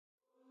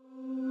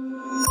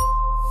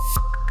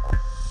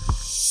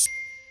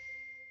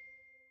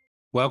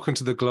Welcome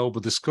to the Global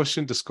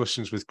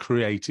Discussions with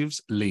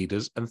creatives,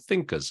 leaders, and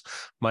thinkers.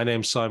 My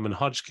name's Simon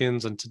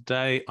Hodgkins, and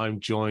today I'm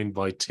joined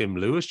by Tim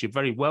Lewis. You're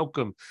very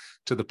welcome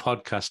to the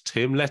podcast,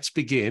 Tim. Let's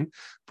begin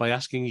by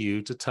asking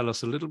you to tell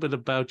us a little bit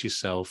about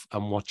yourself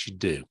and what you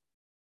do.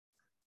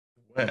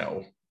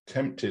 Well,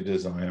 tempted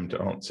as I am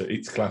to answer,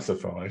 it's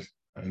classified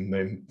and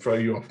then throw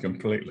you off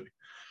completely.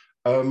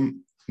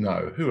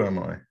 No, who am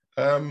I?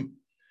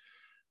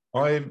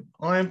 I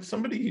am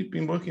somebody who's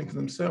been working for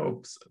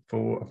themselves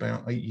for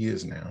about 8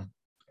 years now,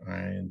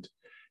 and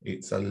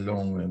it's a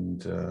long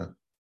and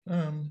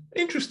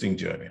interesting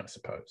journey, I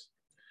suppose.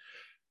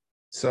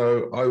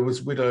 So I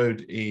was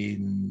widowed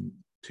in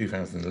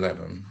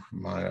 2011,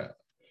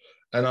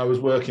 and I was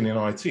working in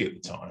IT at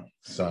the time.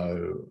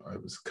 So I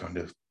was kind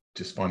of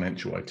just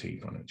financial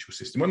IT, financial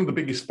system. One of the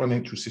biggest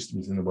financial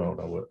systems in the world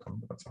I worked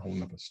on. That's a whole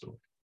nother story.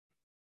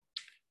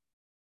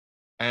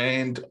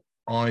 And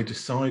I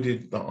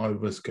decided that I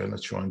was going to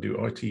try and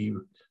do IT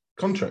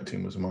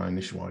contracting was my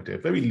initial idea,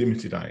 very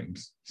limited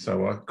aims.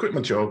 So I quit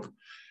my job.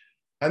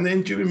 And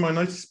then during my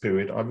notice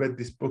period, I read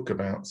this book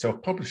about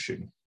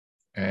self-publishing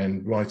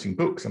and writing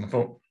books. And I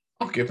thought,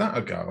 I'll give that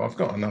a go. I've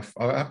got enough.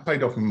 I've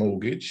paid off a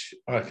mortgage.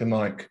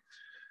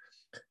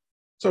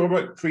 So I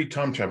wrote 3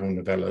 time travel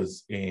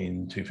novellas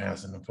in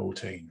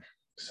 2014.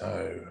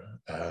 So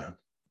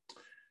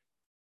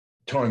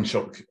Time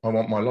Shock, I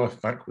Want My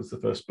Life Back was the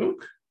first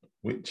book,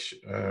 which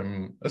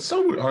has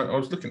sold. I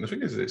was looking at the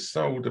figures. It's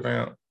sold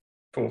about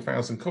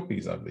 4,000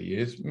 copies over the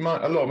years. A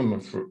lot of them are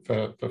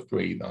for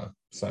free, though,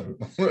 so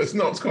it's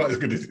not quite as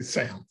good as it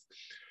sounds.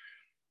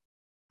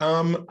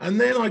 And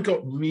then I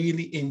got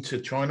really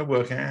into trying to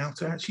work out how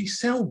to actually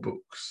sell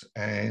books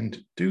and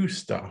do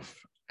stuff.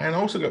 And I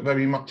also got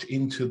very much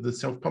into the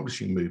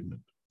self-publishing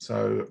movement.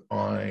 So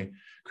I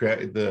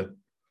created the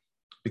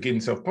Begin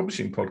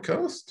Self-Publishing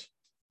podcast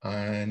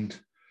and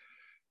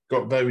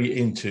got very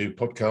into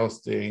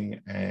podcasting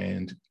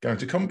and going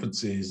to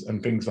conferences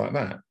and things like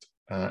that.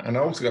 And I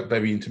also got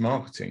very into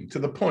marketing to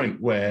the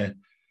point where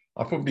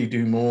I probably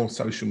do more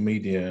social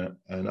media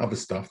and other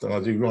stuff than I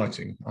do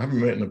writing. I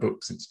haven't written a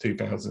book since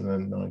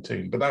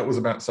 2019, but that was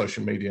about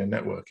social media and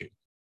networking.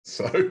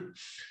 So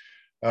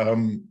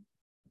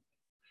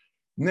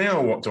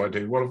now what do I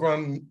do? Well, I've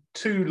run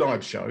 2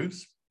 live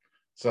shows.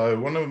 So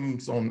one of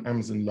them's on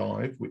Amazon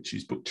Live, which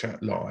is Book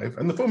Chat Live.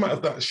 And the format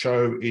of that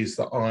show is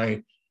that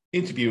I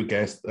interview a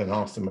guest and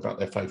ask them about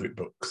their favorite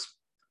books.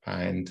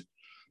 And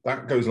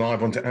that goes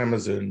live onto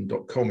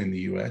Amazon.com in the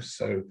US.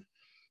 So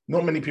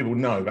not many people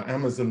know that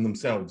Amazon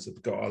themselves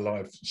have got a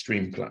live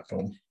stream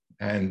platform.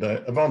 And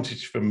the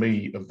advantage for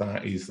me of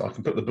that is I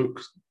can put the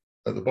books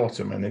at the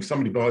bottom. And if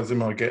somebody buys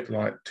them, I get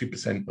like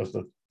 2% of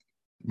the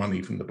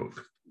money from the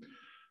book.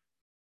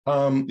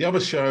 The other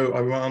show I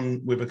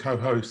run with a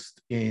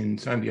co-host in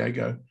San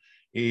Diego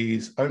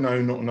is Oh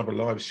No, Not Another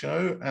Live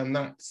Show. And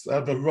that's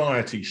a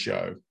variety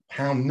show.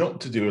 How not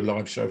to do a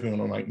live show if you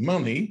want to make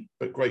money,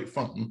 but great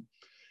fun,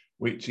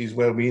 which is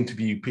where we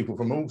interview people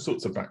from all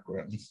sorts of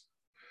backgrounds.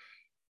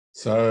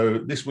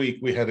 So this week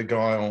we had a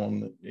guy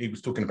on, he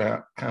was talking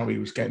about how he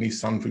was getting his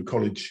son through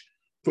college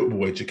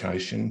football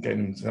education,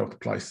 getting himself a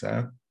place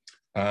there.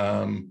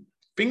 I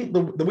think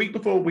the week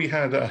before we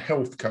had a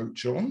health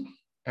coach on,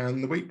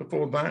 and the week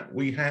before that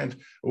we had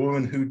a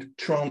woman who'd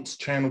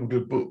trance-channeled a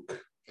book.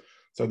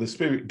 So the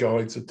spirit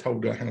guides had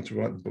told her how to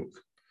write the book.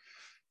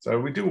 So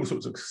we do all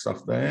sorts of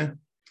stuff there.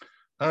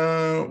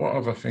 What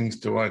other things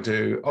do I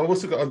do? I've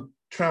also got a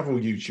travel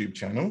YouTube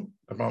channel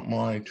about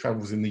my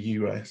travels in the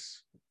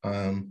US.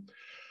 I'm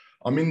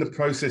in the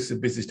process of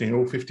visiting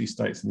all 50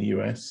 states in the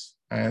US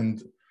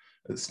and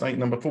at state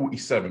number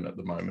 47 at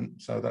the moment.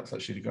 So that's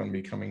actually going to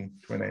be coming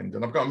to an end.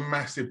 And I've got a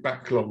massive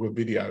backlog of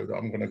video that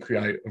I'm going to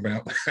create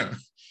about that.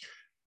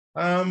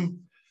 And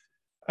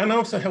I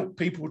also help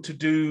people to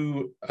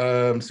do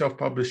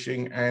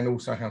self-publishing and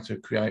also how to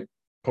create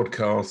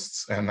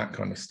podcasts and that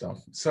kind of stuff.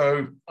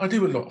 So I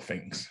do a lot of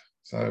things.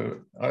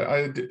 So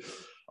I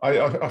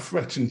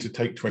threatened to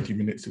take 20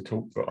 minutes to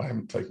talk, but I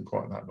haven't taken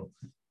quite that long.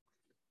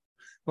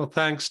 Well,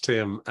 thanks,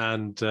 Tim.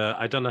 And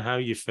I don't know how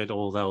you fit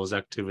all those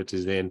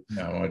activities in.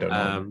 No, I don't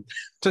know.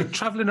 To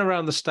traveling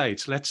around the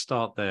States, let's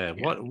start there.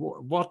 Yeah.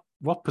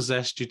 What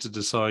possessed you to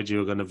decide you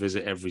were going to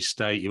visit every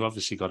state? You've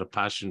obviously got a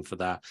passion for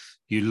that.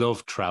 You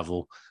love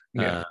travel,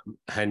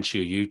 hence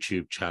your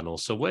YouTube channel.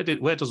 So where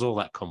does all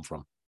that come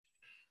from?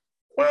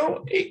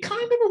 Well, it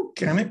kind of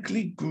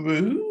organically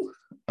grew.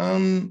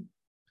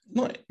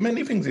 Like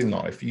many things in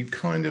life, you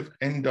kind of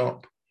end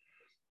up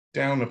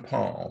down a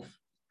path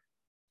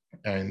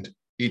and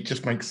it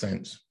just makes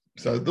sense.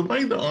 So the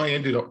way that I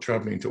ended up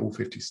traveling to all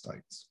 50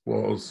 states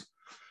was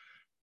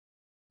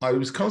I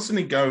was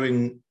constantly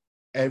going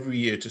every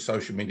year to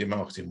Social Media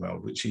Marketing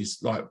World, which is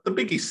like the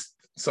biggest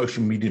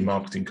social media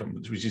marketing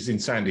conference, which is in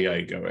San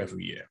Diego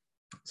every year.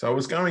 So I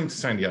was going to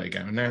San Diego,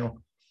 and now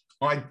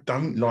I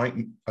don't like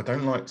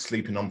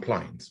sleeping on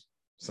planes.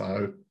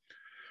 So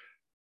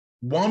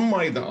one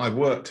way that I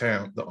worked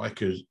out that I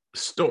could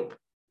stop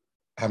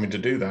having to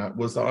do that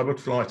was that I would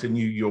fly to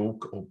New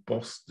York or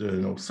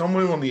Boston or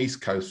somewhere on the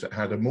East Coast that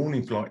had a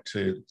morning flight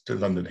to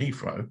London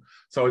Heathrow,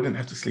 so I didn't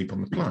have to sleep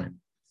on the plane.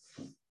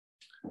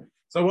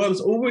 So I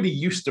was already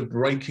used to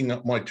breaking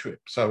up my trip.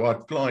 So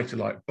I'd fly to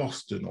like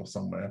Boston or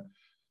somewhere,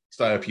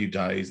 stay a few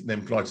days,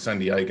 then fly to San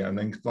Diego, and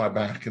then fly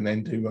back, and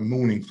then do a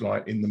morning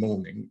flight in the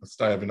morning,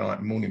 stay overnight,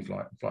 a morning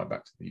flight, and fly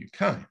back to the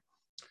UK.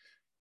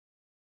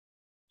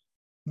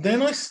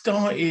 Then I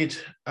started,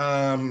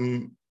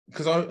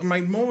 because I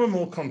made more and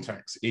more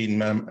contacts in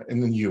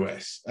the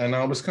US, and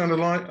I was kind of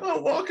like,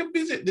 oh, well, I could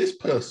visit this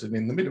person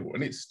in the middle.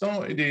 And it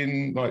started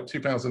in like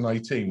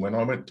 2018 when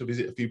I went to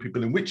visit a few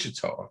people in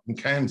Wichita, in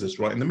Kansas,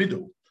 right in the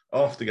middle,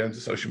 after going to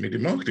social media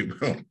marketing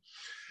world.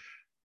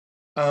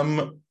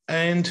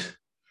 And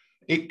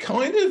it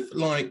kind of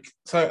like,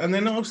 so, and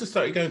then I also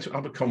started going to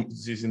other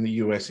conferences in the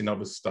US, in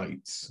other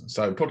states.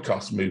 So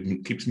podcast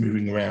movement keeps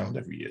moving around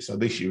every year. So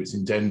this year it's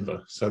in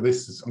Denver. So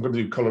I'm going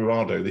to do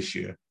Colorado this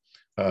year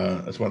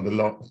as one of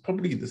the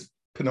probably the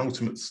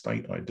penultimate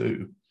state I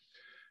do.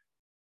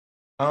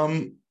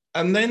 And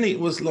then it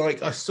was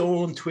like, I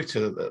saw on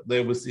Twitter that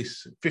there was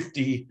this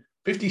 50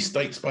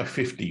 states by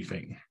 50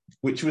 thing,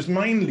 which was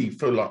mainly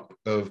full up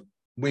of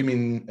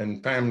women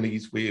and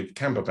families with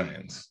camper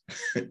vans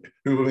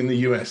who were in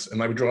the US,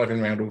 and they were driving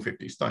around all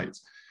 50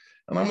 states.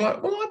 And I'm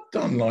like, well, I've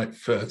done like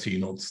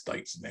 13 odd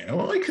states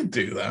now. I could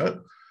do that.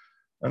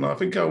 And I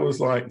think I was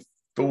like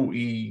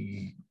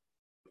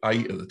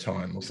 48 at the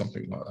time or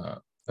something like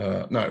that.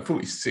 No,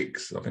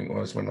 46, I think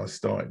was when I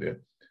started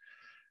it.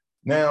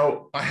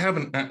 Now, I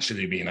haven't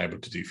actually been able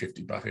to do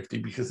 50 by 50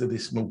 because of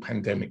this small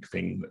pandemic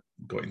thing that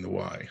got in the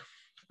way.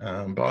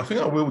 But I think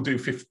I will do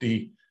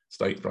 50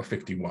 states by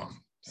 51.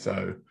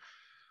 So,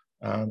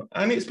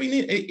 and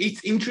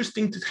it's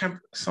interesting to have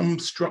some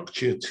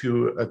structure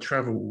to a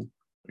travel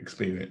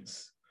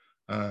experience.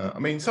 I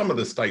mean, some of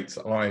the states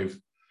I've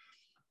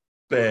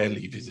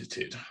barely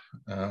visited.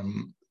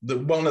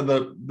 One of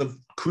the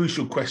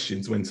crucial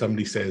questions when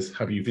somebody says,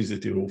 have you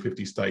visited all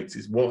 50 states,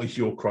 is what is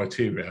your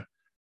criteria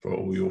for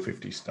all your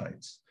 50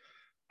 states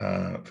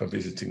for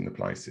visiting the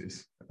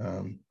places?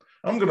 I'm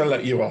going to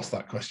let you ask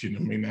that question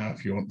of me now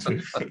if you want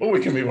to, or we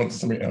can move on to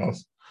something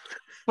else.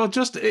 Well,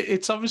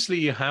 it's obviously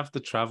you have the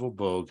travel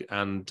bug,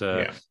 and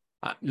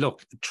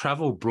look,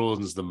 travel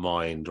broadens the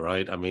mind,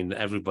 right? I mean,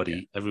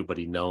 everybody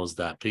knows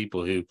that.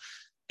 People who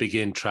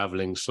begin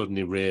traveling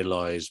suddenly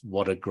realize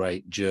what a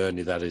great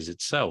journey that is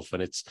itself,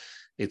 and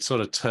it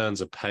sort of turns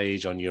a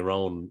page on your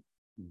own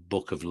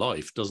book of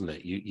life, doesn't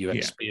it? You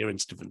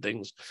experience different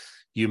things,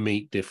 you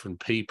meet different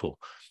people.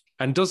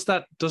 And does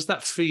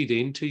that feed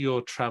into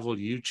your travel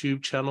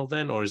YouTube channel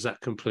then, or is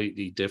that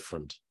completely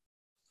different?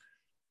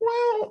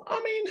 Well,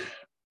 I mean,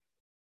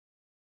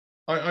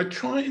 I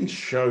try and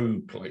show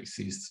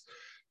places,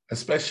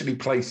 especially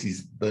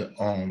places that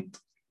aren't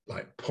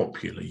like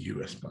popular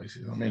US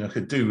places. I mean, I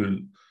could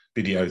do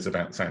videos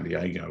about San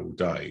Diego all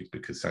day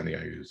because San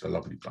Diego is a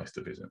lovely place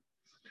to visit.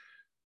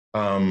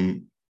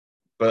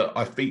 But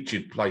I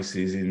featured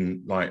places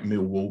in like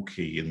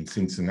Milwaukee and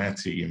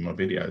Cincinnati in my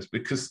videos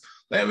because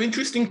they're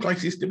interesting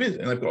places to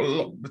visit and they've got a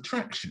lot of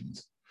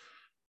attractions.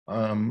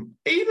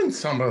 Even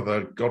some of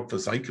the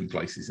godforsaken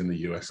places in the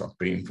US I've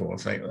been for, I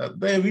think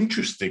they're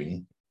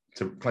interesting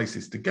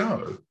places to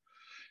go,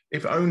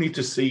 if only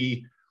to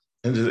see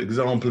as an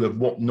example of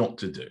what not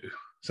to do.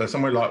 So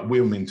somewhere like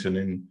Wilmington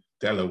in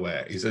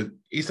Delaware is an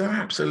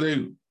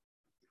absolute,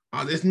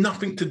 there's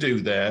nothing to do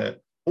there.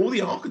 All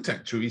the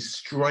architecture is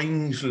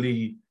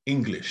strangely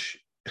English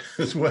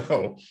as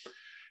well.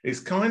 It's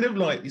kind of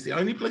like, it's the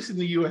only place in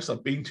the US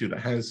I've been to that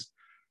has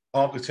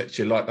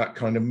architecture like that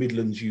kind of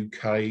Midlands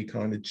UK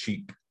kind of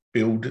cheap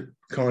build,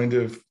 kind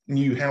of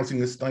new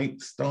housing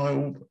estate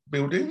style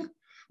building.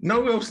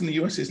 Nowhere else in the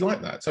US is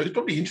like that. So it's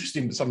probably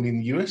interesting for somebody in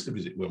the US to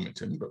visit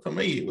Wilmington, but for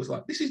me, it was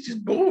like, this is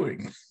just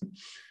boring.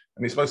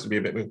 And it's supposed to be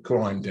a bit of a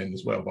crime den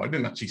as well, but I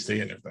didn't actually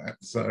see any of that.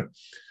 So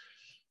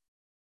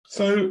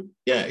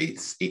yeah,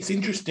 it's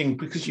interesting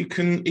because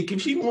it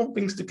gives you more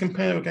things to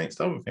compare against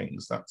other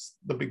things. That's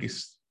the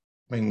biggest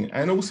thing.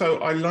 And also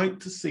I like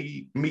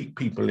to meet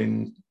people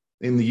in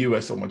the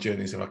US on my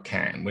journeys if I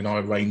can, when I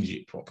arrange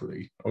it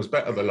properly. I was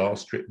better the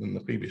last trip than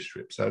the previous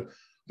trip. So I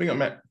think I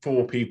met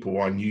 4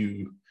 people I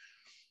knew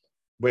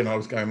when I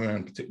was going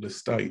around particular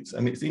states.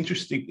 And it's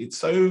interesting. It's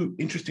so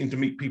interesting to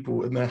meet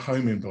people in their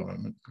home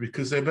environment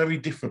because they're very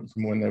different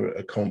from when they're at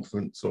a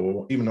conference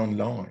or even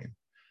online.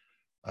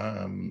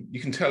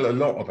 You can tell a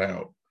lot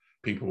about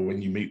people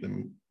when you meet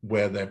them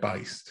where they're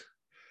based,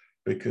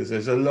 because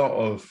there's a lot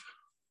of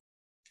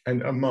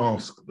a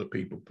mask that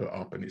people put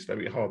up, and it's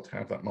very hard to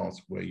have that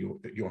mask where you're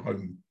at your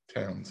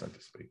hometown, so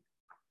to speak.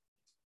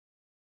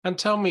 And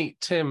tell me,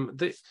 Tim,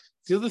 the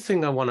other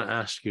thing I want to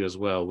ask you as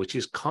well, which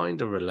is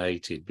kind of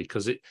related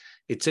because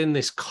it's in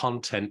this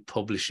content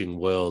publishing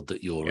world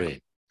that you're in.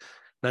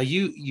 Now,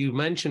 you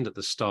mentioned at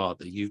the start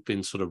that you've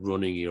been sort of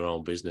running your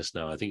own business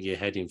now. I think you're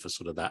heading for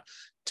sort of that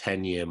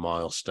 10-year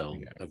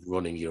milestone of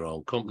running your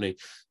own company,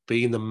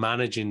 being the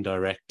managing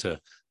director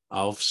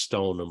of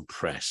Stone and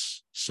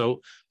Press.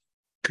 So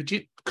Could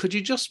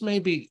you just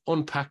maybe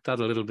unpack that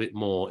a little bit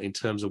more in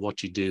terms of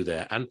what you do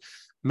there? And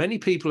many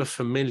people are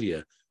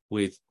familiar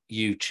with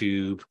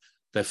YouTube,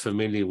 they're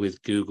familiar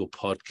with Google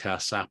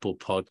Podcasts, Apple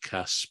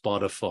Podcasts,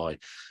 Spotify,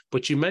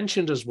 but you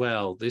mentioned as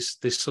well this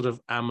sort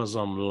of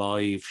Amazon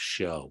Live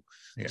show.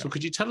 Yeah. So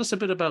could you tell us a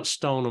bit about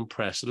Stone and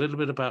Press, a little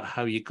bit about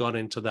how you got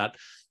into that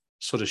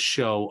sort of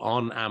show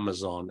on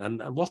Amazon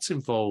and what's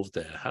involved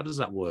there? How does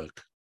that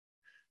work?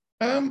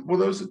 Well,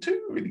 those are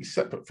two really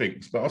separate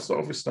things, but I'll start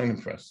off with Stone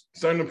and Press.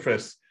 Stone and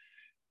Press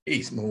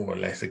is more or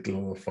less a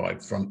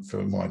glorified front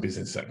for my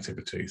business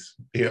activities.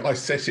 Yeah, I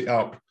set it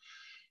up.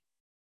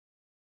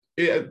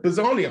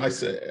 Bizarrely, I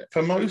said,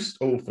 for most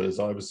authors,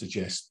 I would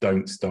suggest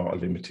don't start a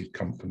limited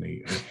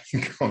company.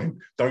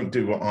 Don't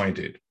do what I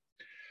did.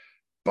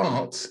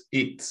 But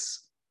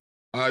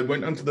I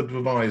went under the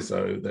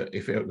proviso that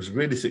if it was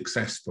really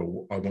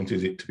successful, I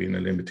wanted it to be in a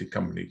limited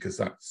company, because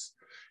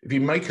if you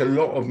make a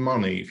lot of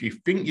money, if you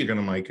think you're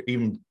going to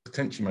even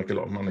potentially make a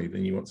lot of money,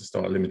 then you want to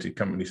start a limited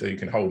company so you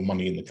can hold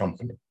money in the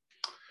company.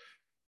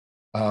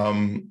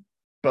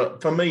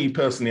 But for me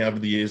personally, over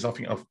the years, I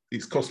think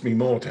it's cost me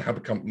more to have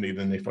a company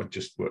than if I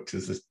just worked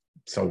as a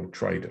sole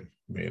trader,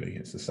 really,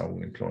 as a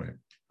sole employer.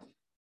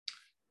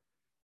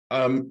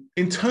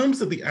 In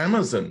terms of the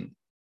Amazon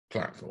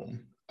platform,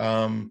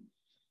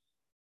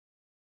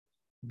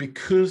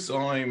 because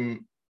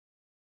I'm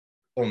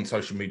on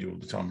social media all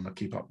the time and I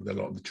keep up with a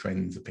lot of the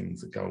trends of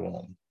things that go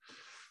on,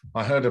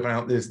 I heard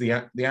about there's the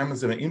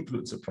Amazon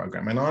Influencer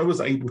Program, and I was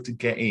able to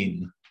get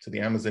in to the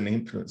Amazon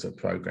Influencer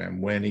Program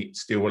when it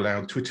still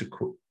allowed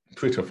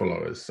Twitter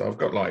followers. So I've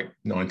got like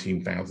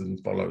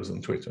 19,000 followers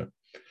on Twitter.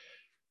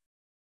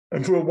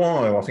 And for a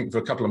while, I think for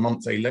a couple of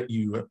months, they let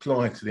you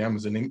apply to the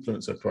Amazon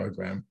Influencer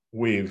Program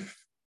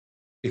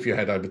if you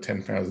had over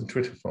 10,000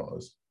 Twitter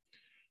followers.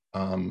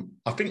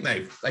 I think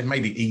they've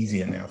made it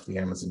easier now for the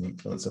Amazon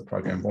Influencer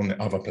Program on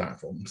the other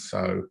platforms.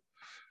 So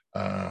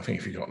I think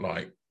if you've got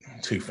like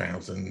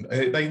 2,000,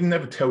 they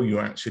never tell you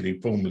actually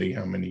formally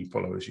how many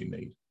followers you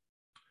need.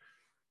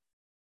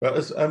 But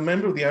as a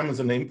member of the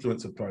Amazon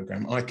Influencer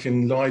Program, I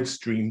can live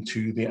stream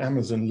to the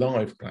Amazon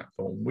Live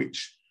platform,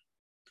 which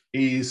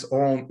is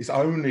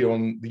only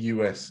on the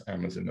US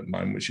Amazon at the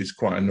moment, which is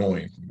quite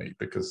annoying for me,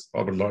 because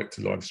I would like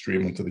to live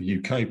stream onto the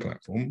UK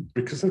platform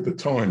because of the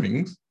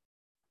timings.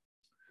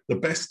 The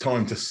best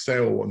time to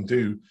sell and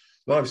do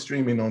live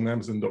streaming on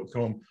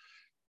Amazon.com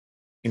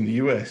in the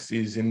US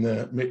is in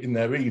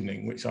their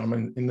evening, which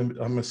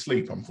I'm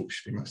asleep,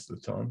 unfortunately, most of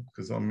the time,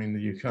 because I'm in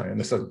the UK,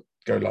 unless I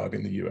go live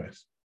in the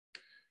US.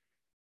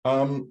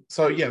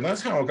 So yeah,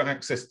 that's how I got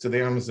access to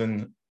the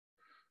Amazon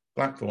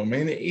platform. I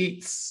mean, it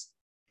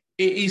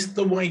is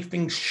the way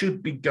things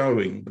should be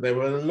going. But there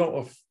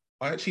were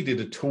I actually did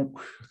a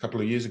talk a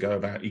couple of years ago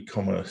about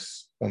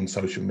e-commerce on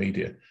social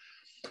media.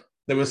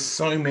 There were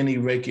so many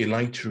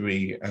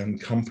regulatory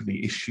and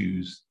company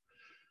issues,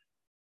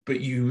 but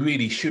you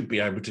really should be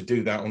able to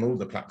do that on all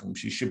the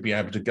platforms. You should be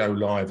able to go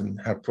live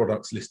and have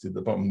products listed at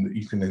the bottom that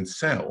you can then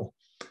sell.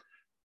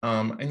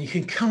 And you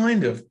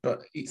can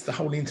but it's the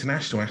whole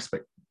international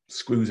aspect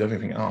screws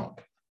everything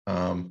up.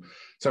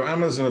 So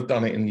Amazon have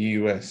done it in the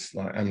US,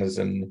 like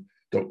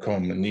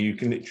Amazon.com, and you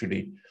can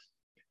literally,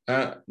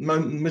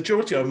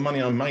 majority of the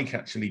money I make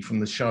actually from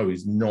the show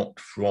is not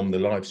from the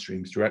live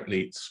streams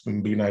directly, it's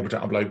from being able to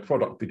upload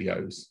product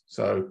videos.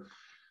 So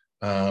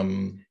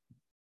I'm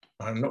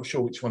not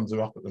sure which ones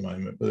are up at the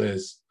moment, but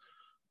there's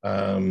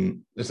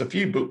a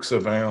few books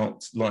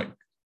about, like,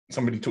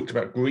 somebody talked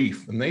about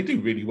grief, and they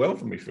do really well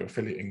for me for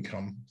affiliate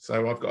income.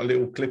 So I've got a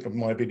little clip of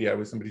my video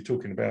with somebody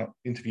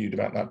interviewed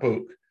about that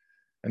book.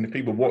 And if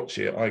people watch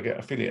it, I get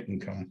affiliate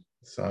income.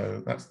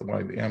 So that's the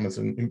way the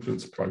Amazon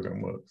Influencer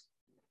Program works.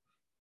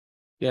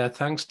 Yeah,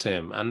 thanks,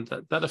 Tim. And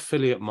that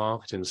affiliate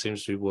marketing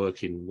seems to be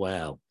working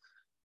well.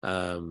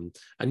 And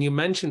you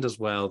mentioned as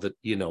well that,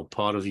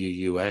 part of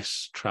your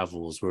US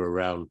travels were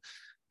around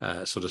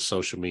sort of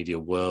social media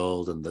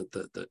world and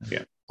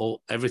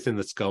everything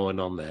that's going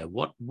on there.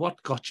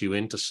 What got you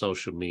into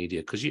social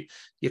media? Because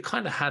you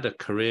kind of had a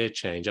career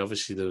change.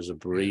 Obviously, there was a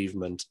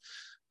bereavement,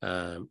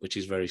 which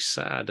is very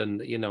sad.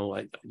 And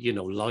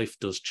life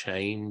does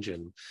change,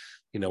 and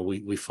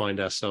we find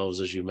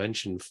ourselves, as you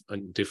mentioned,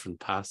 on different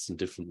paths and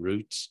different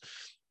routes.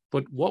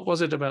 But what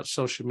was it about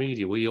social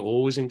media? Were you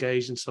always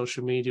engaged in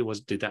social media?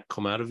 Did that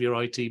come out of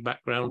your IT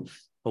background,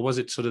 or was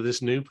it sort of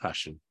this new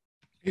passion?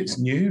 It's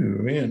new,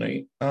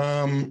 really.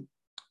 I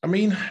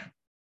mean,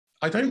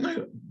 I don't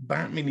know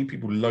that many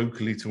people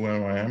locally to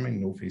where I am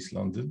in Northeast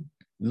London.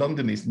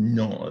 London is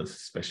not a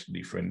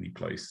especially friendly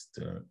place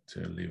to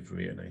live,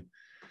 really.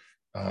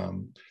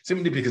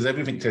 Simply because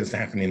everything tends to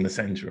happen in the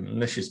centre, and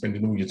unless you're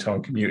spending all your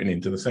time commuting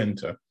into the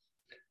centre,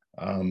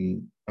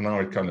 and I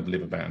would kind of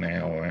live about an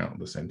hour out of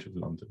the centre of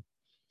London.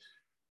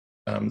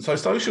 So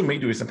social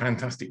media is a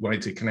fantastic way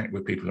to connect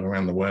with people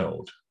around the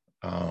world.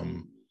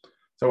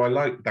 So I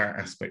like that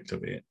aspect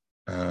of it.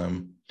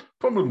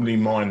 Probably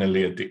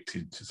minorly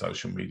addicted to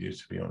social media,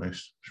 to be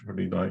honest. Should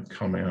probably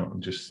come out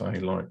and just say,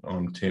 like,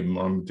 I'm Tim,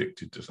 I'm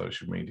addicted to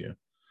social media.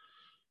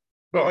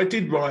 But I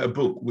did write a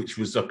book, which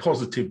was a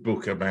positive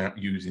book about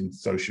using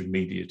social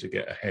media to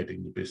get ahead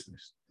in your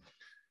business.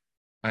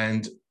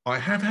 And I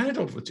have had,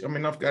 I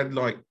mean, I've had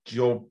like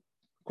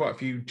quite a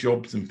few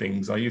jobs and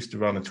things. I used to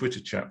run a Twitter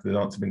chat for the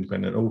Arts of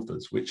Independent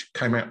Authors, which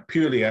came out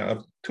purely out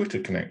of Twitter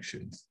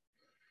connections.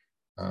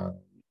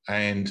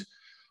 And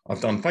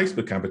I've done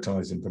Facebook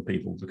advertising for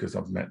people because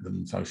I've met them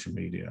on social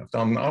media. I've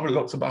done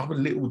lots of other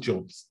little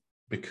jobs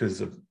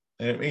because of,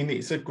 I mean,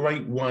 it's a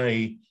great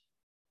way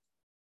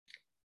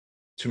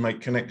to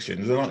make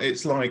connections. And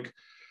it's like,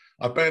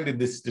 I banded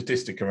this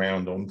statistic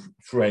around on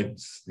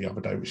Threads the other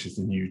day, which is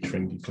the new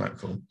trendy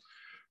platform.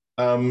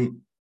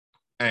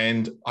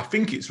 And I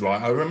think it's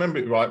right. I remember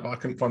it right, but I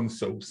couldn't find the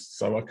source.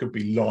 So I could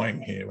be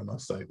lying here when I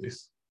say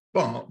this.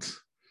 But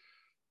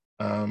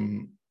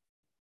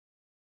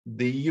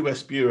the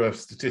US Bureau of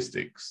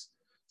Statistics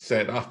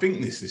said, I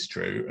think this is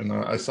true. And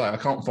I say, I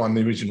can't find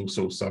the original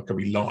source, so I could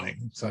be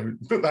lying. So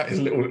put that as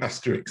a little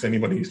asterisk,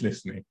 anybody who's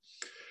listening.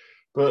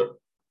 But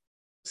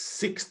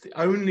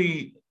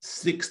only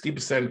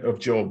 60% of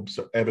jobs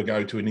ever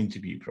go to an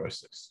interview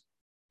process.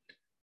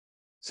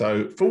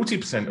 So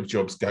 40% of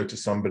jobs go to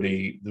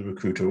somebody the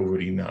recruiter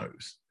already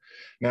knows.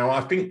 Now,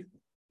 I think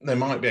there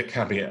might be a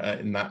caveat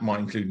in that might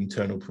include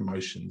internal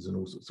promotions and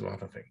all sorts of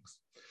other things.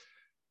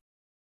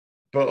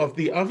 But of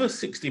the other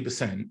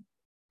 60%,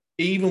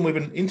 even with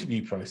an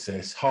interview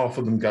process, half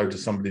of them go to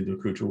somebody the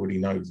recruiter already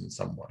knows in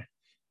some way.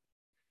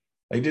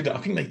 I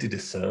think they did a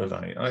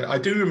survey. I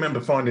do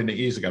remember finding it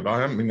years ago, but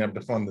I haven't been able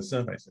to find the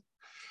survey.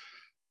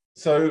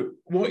 So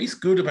what is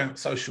good about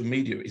social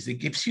media is it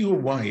gives you a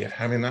way of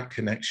having that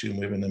connection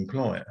with an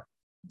employer.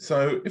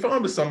 So if I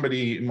was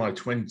somebody in my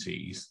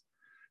 20s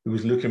who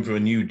was looking for a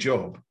new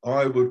job,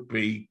 I would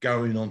be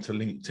going onto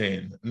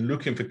LinkedIn and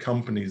looking for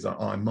companies that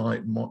I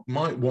might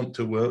want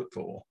to work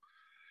for,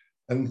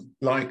 and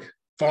like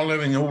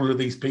following all of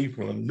these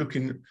people and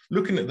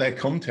looking at their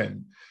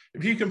content.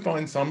 If you can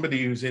find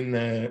somebody who's in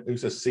there,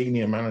 who's a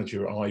senior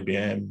manager at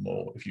IBM,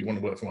 or if you want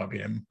to work for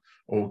IBM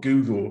or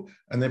Google,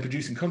 and they're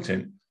producing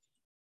content,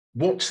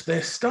 watch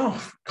their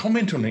stuff,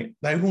 comment on it.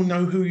 They will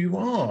know who you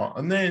are,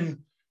 and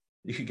then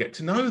you can get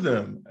to know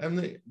them.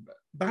 And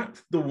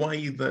that's the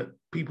way that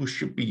people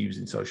should be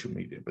using social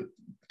media, but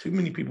too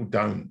many people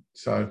don't.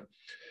 So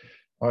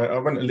I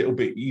went a little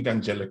bit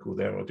evangelical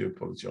there. I do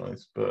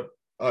apologize, but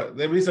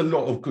there is a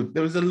lot of good.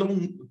 There is a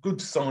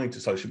good side to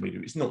social media.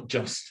 It's not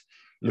just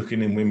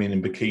looking in women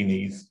in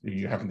bikinis who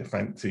you happen to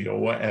fancy or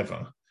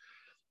whatever.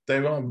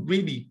 There are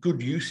really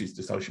good uses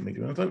to social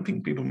media, and I don't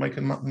think people make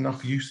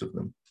enough use of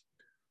them.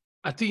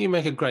 I think you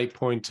make a great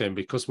point, Tim,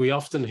 because we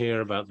often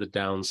hear about the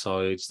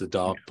downsides, the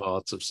dark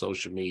parts of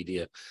social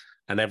media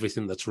and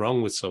everything that's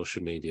wrong with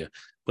social media.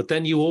 But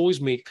then you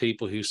always meet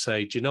people who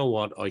say, do you know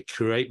what? I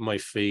curate my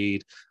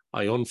feed.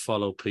 I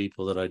unfollow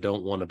people that I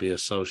don't want to be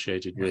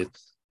associated with.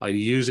 I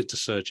use it to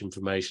search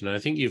information. And I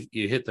think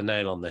you hit the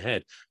nail on the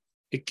head.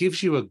 It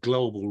gives you a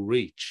global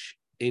reach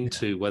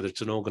into whether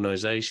it's an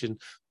organization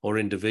or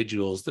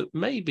individuals that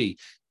maybe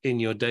in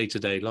your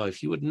day-to-day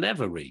life you would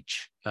never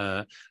reach.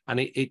 And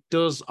it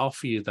does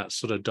offer you that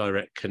sort of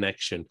direct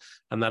connection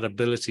and that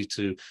ability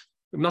to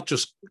not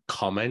just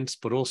comment,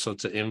 but also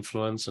to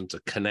influence and to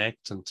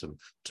connect and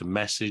to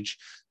message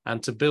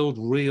and to build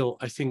real,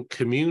 I think,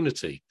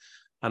 community.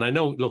 And I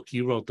know, look,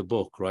 you wrote the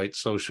book, right?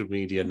 Social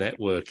media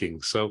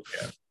networking. So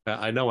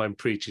I know I'm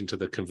preaching to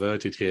the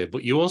converted here,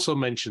 but you also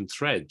mentioned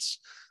Threads.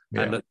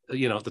 Yeah. And, at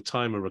the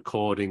time of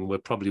recording, we're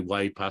probably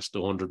way past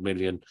 100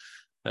 million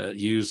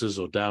users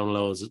or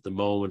downloads at the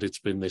moment. It's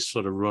been this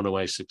sort of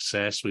runaway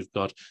success. We've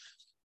got,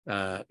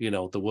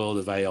 the world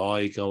of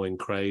AI going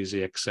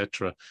crazy,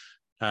 etc.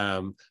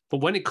 But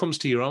when it comes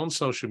to your own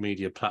social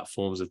media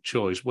platforms of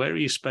choice, where are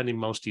you spending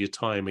most of your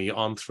time? Are you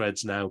on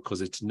Threads now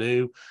because it's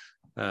new,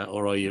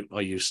 or are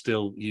you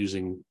still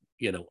using,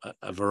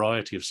 a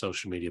variety of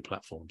social media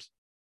platforms?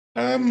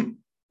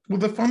 Well,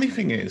 the funny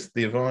thing is,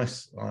 the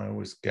advice I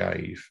always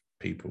gave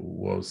people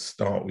was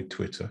start with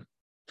Twitter.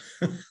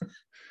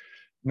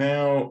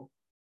 Now,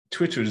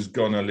 Twitter has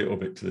gone a little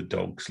bit to the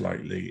dogs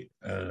lately,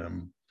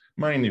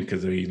 mainly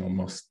because of Elon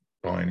Musk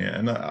buying it.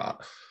 And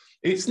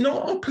it's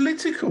not a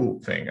political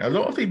thing. A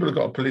lot of people have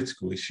got a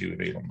political issue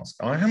with Elon Musk.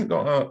 I haven't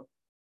got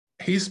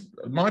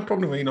my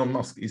problem with Elon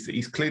Musk is that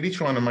he's clearly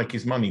trying to make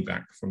his money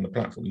back from the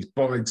platform. He's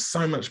borrowed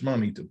so much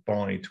money to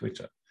buy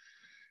Twitter.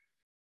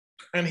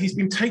 And he's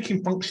been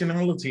taking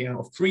functionality out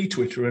of free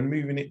Twitter and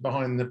moving it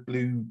behind the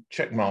blue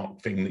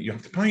checkmark thing that you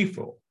have to pay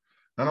for.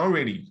 And I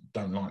really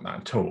don't like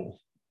that at all.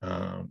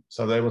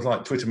 So there was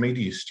like Twitter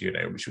Media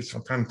Studio, which was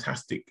a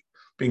fantastic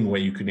thing where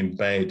you could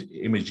embed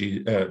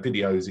images,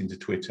 videos into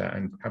Twitter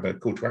and have a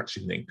call to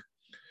action link.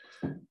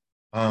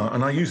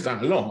 And I use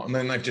that a lot. And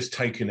then they've just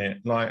taken it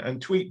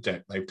and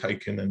TweetDeck they've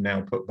taken and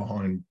now put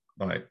behind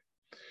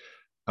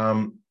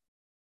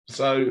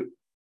so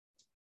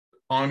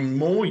I'm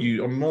more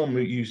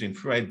using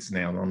Threads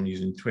now than I'm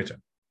using Twitter.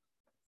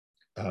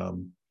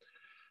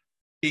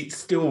 It's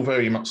still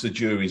very much the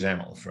jury's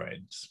out on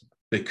Threads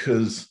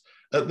because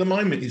at the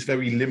moment, it's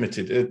very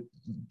limited.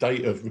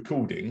 Date of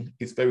recording,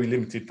 it's very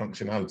limited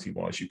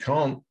functionality-wise. You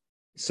can't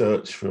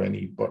search for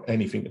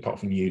anything apart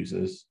from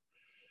users.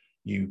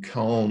 You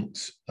can't,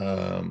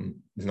 there's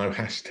no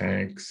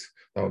hashtags.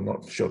 I'm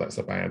not sure that's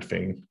a bad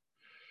thing.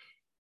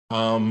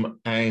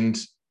 And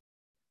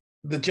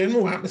the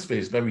general atmosphere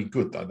is very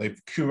good, though.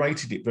 They've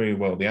curated it very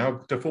well.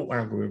 The default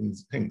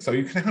algorithms think so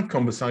you can have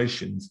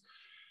conversations,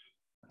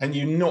 and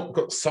you've not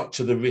got such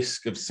the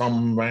risk of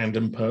some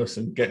random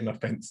person getting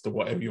offense to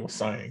whatever you're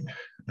saying,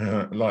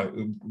 like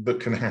that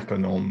can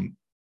happen on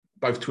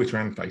both Twitter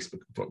and Facebook.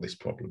 Have got this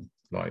problem.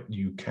 Like,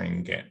 you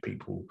can get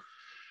people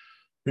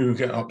who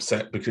get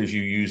upset because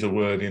you use a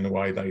word in a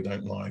way they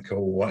don't like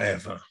or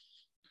whatever.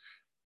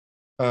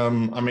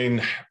 I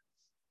mean,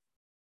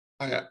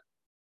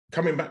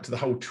 coming back to the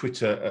whole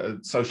Twitter,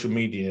 social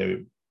media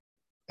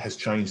has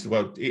changed the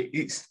world.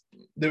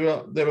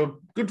 There are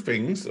good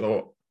things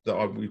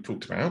that we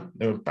talked about.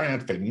 There are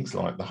bad things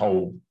like the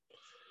whole.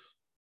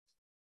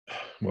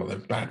 Well, there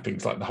are bad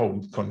things like the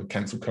whole kind of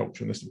cancel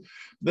culture and this.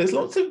 There's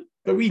lots of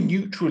very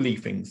neutrally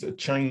things that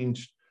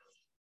change,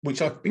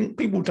 which I think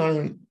people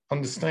don't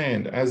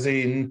understand. As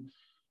in,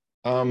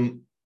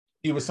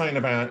 you were saying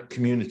about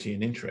community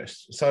and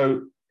interest.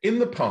 So in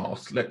the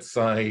past, let's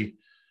say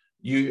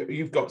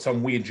you've got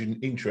some weird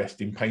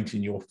interest in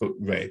painting your foot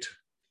red.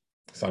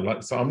 So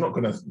I'm not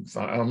going to.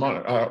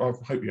 I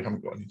hope you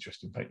haven't got an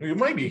interest in painting.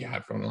 Maybe you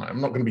have.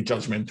 I'm not going to be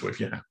judgmental if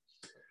you have.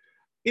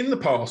 In the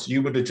past,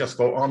 you would have just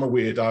thought, I'm a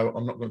weirdo.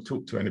 I'm not going to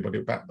talk to anybody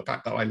about the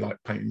fact that I like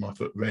painting my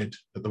foot red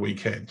at the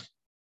weekend.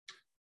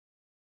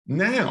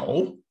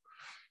 Now,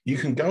 you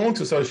can go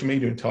onto social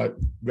media and type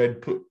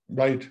red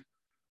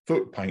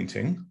foot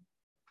painting,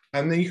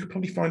 and then you could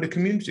probably find a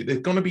community.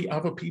 There's going to be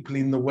other people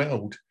in the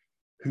world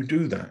who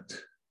do that.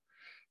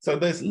 So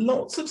there's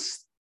lots of,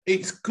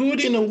 it's good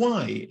in a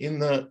way in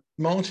that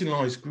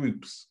marginalized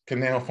groups can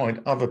now find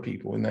other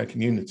people in their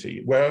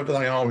community, wherever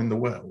they are in the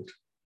world.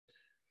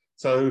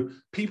 So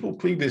people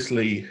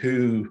previously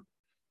who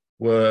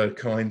were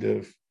kind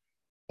of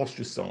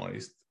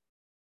ostracized,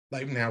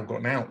 they've now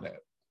got an outlet.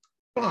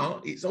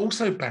 But it's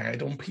also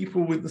bad on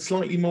people with the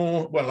slightly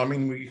more, well, I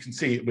mean, you can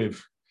see it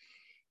with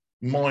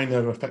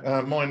minor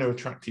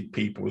attracted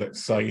people,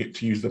 let's say,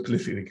 to use the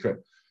politically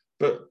correct.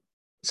 But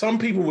some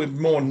people with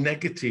more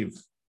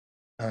negative,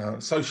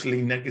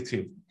 socially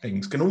negative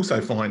things can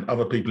also find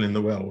other people in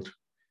the world.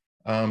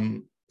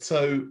 And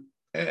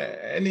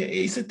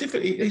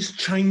it's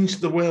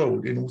changed the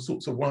world in all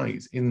sorts of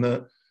ways, in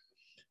the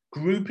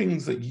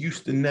groupings that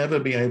used to never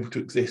be able to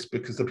exist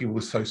because the people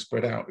were so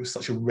spread out. It was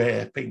such a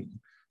rare thing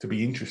to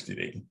be interested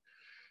in.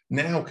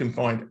 Now can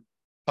find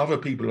other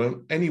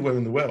people anywhere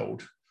in the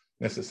world,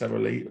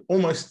 necessarily,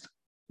 almost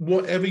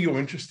whatever you're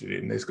interested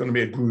in, there's going to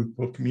be a group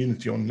or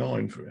community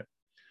online for it.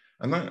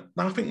 And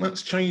I think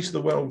that's changed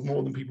the world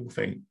more than people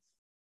think.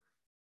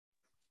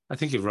 I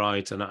think you're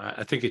right. And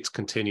I think it's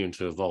continuing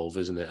to evolve,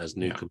 isn't it? As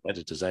new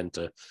competitors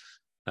enter,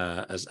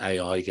 as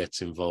AI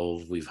gets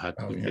involved, we've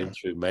been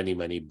through many,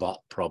 many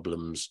bot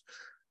problems.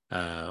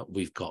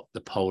 We've got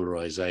the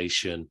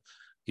polarization.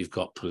 You've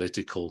got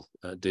political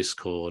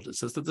discord.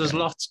 So there's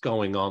lots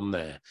going on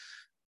there,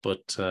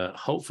 but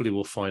hopefully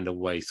we'll find a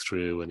way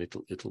through, and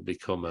it'll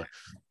become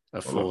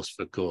a force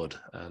for good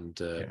and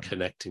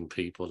connecting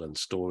people and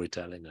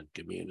storytelling and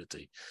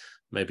community.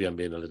 Maybe I'm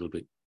being a little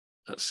bit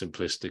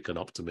simplistic and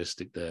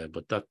optimistic there,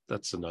 but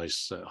that's a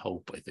nice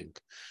hope, I think.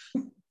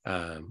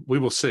 We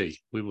will see.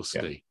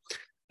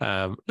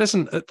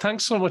 Listen,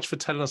 thanks so much for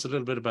telling us a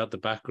little bit about the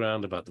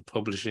background, about the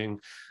publishing,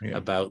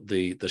 about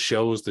the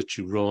shows that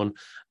you run,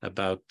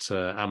 about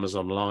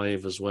Amazon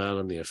Live as well,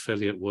 and the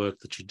affiliate work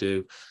that you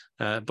do.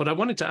 But I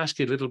wanted to ask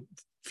you a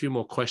few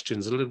more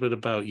questions, a little bit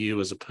about you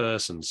as a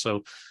person.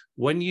 So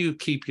when you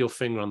keep your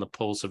finger on the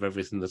pulse of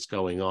everything that's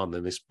going on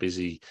in this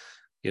busy,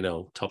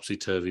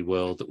 topsy-turvy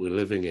world that we're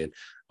living in,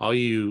 are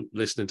you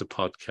listening to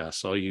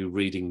podcasts? Are you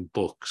reading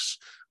books?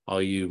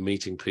 Are you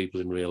meeting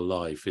people in real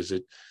life? Is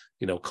it,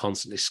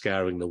 constantly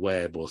scouring the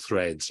web or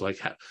threads? Like,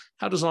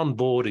 how does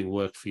onboarding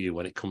work for you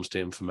when it comes to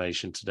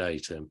information today,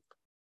 Tim?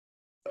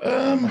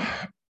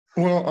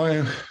 Well,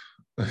 I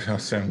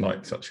sound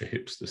like such a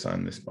hipster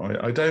saying this,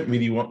 but I don't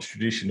really watch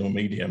traditional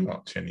media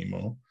much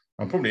anymore.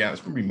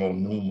 It's probably more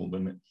normal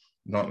than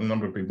not a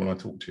number of people I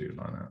talk to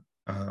like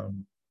that,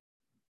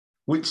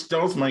 which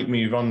does make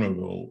me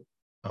vulnerable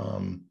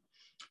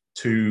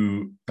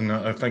to, and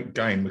I think,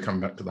 again, we're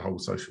coming back to the whole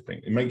social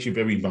thing. It makes you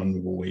very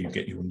vulnerable where you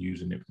get your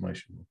news and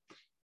information.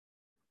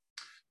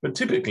 But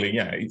typically,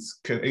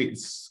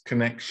 it's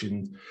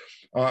connections.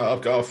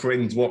 I've got a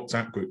friend's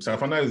WhatsApp group, so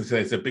if I know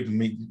there's a big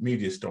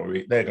media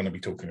story, they're going to be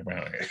talking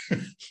about it.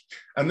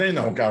 And then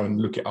I'll go and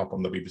look it up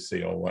on the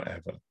BBC or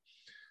whatever.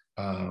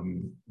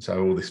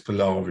 So all this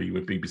palaver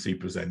with BBC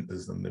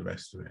presenters and the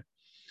rest of it.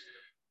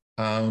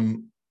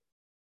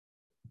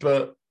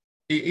 But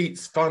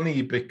it's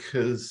funny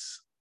because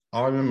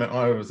I remember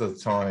I was at a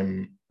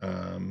time,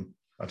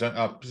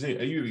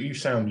 you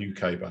sound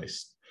UK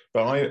based,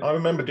 but I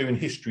remember doing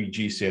history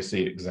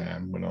GCSE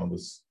exam when I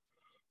was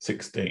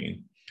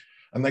 16.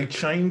 And they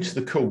changed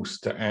the course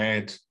to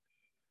add,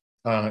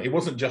 it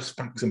wasn't just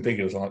facts and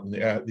figures like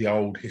the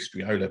old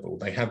history O-level.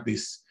 They had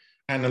this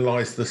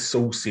analyze the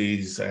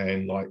sources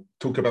and like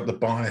talk about the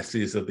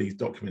biases of these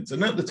documents.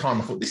 And at the time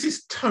I thought, this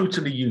is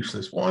totally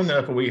useless. Why on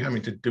earth are we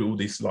having to do all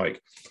this?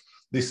 Like,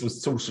 this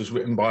source was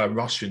written by a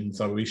Russian,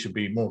 so we should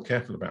be more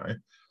careful about it.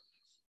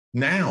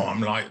 Now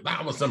I'm like,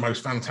 that was the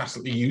most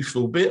fantastically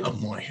useful bit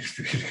of my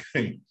history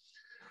degree.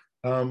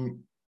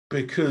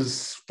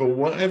 Because for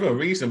whatever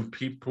reason,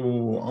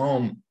 people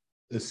aren't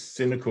as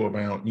cynical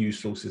about news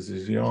sources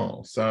as you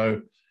are.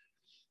 So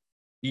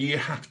you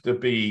have to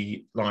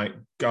be like,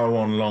 go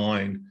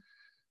online,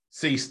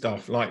 see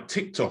stuff. Like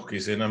TikTok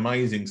is an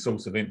amazing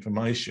source of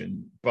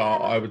information, but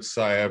I would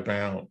say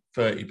about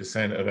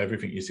 30% of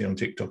everything you see on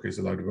TikTok is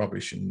a load of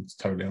rubbish and it's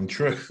totally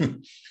untrue.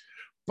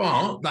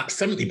 But that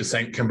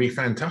 70% can be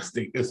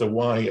fantastic as a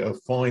way of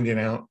finding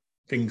out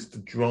things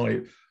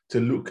to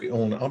look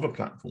on other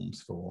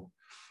platforms for.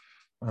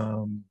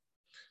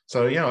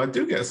 So yeah, I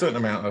do get a certain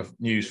amount of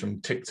news from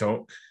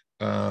TikTok.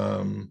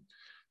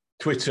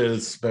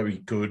 Twitter's very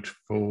good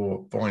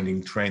for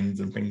finding trends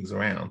and things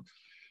around,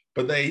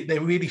 but they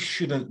really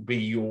shouldn't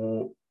be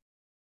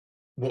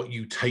what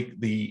you take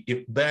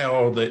if they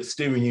are the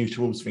steering you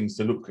towards things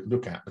to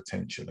look at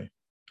potentially.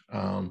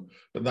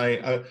 But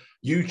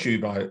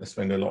YouTube, I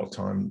spend a lot of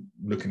time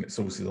looking at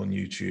sources on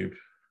YouTube.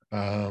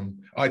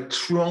 I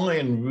try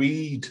and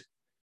read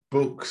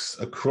books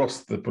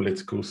across the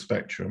political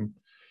spectrum.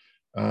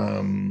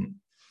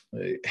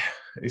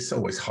 It's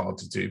always hard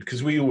to do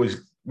because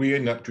we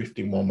end up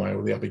drifting one way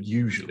or the other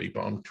usually,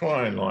 but I'm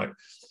trying like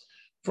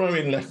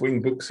throwing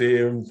left-wing books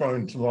here and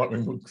throwing some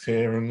right-wing books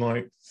here and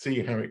like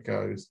see how it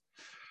goes.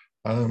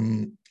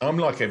 I'm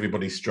like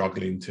everybody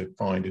struggling to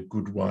find a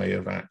good way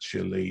of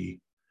actually,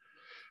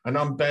 and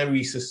I'm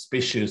very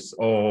suspicious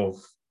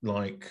of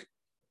like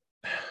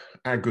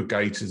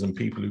aggregators and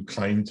people who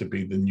claim to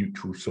be the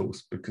neutral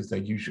source because they're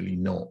usually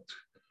not.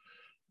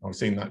 I've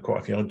seen that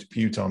quite a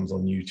few times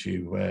on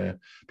YouTube where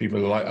people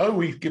are like, oh,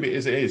 we give it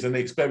as it is. And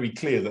it's very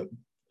clear that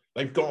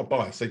they've got a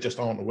bias. They just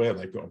aren't aware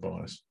they've got a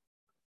bias.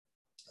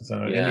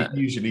 So, yeah. And it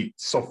usually,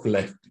 soft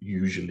left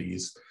usually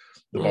is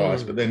the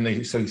bias, but then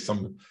they say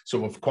some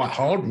sort of quite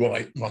hard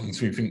right ones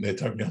who think they're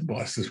totally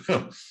unbiased as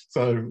well.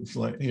 So it's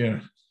like, yeah,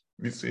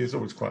 it's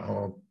always quite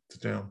hard to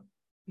tell.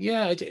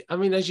 Yeah, I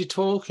mean, as you're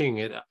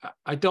talking,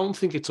 I don't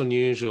think it's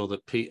unusual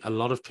that a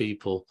lot of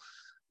people,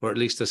 or at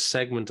least a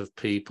segment of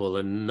people,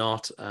 are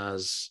not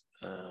as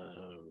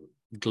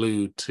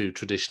glued to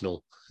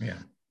traditional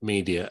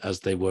media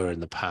as they were in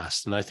the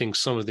past. And I think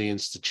some of the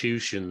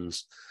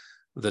institutions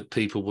that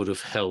people would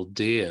have held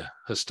dear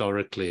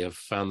historically have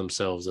found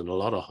themselves in a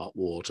lot of hot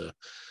water,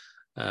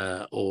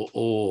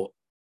 or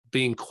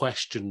being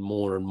questioned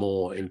more and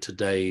more in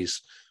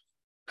today's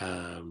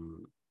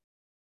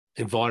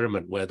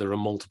environment where there are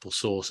multiple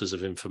sources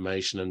of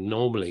information and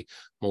normally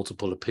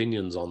multiple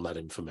opinions on that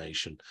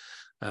information.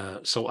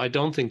 So I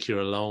don't think you're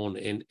alone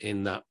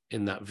in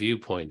that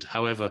viewpoint.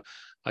 However,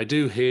 I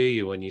do hear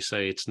you when you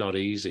say it's not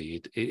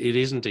easy. It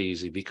isn't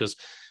easy because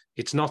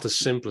it's not as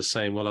simple as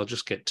saying, well, I'll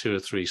just get 2 or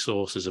 3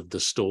 sources of the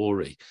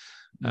story,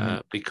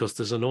 because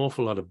there's an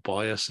awful lot of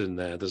bias in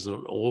there. There's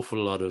an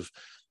awful lot of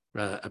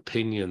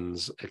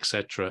opinions,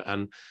 etc.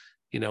 And,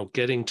 you know,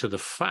 getting to the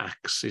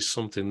facts is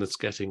something that's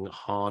getting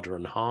harder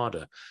and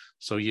harder.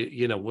 So,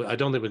 you know, I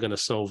don't think we're going to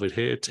solve it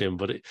here, Tim,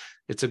 but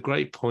it's a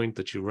great point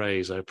that you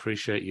raise. I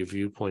appreciate your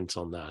viewpoints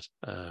on that.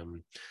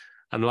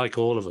 And like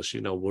all of us, you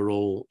know, we're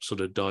all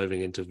sort of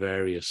diving into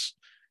various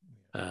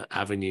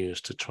avenues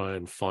to try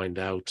and find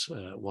out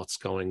what's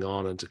going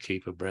on and to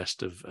keep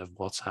abreast of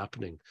what's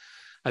happening.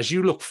 As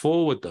you look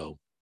forward, though,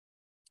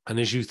 and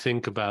as you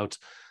think about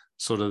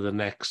sort of the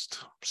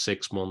next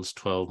 6 months,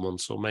 12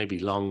 months, or maybe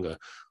longer,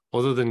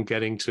 other than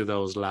getting to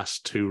those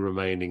last 2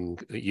 remaining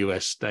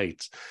US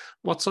states,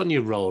 what's on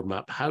your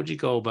roadmap? How do you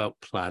go about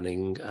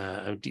planning?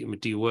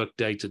 Do you work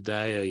day to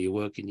day? Are you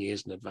working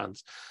years in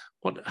advance?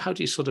 How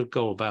do you sort of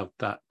go about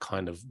that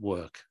kind of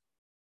work?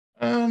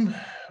 I'm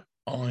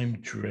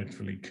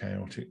dreadfully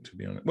chaotic, to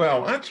be honest.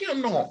 Well, actually,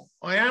 I'm not.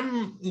 I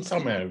am in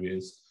some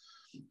areas.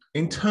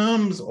 In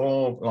terms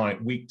of like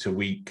week to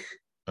week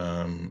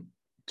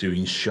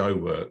doing show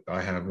work,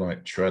 I have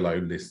like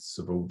Trello lists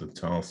of all the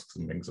tasks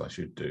and things I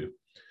should do.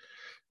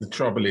 The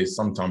trouble is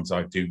sometimes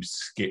I do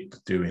skip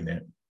doing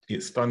it.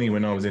 It's funny,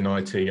 when I was in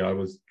IT, I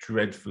was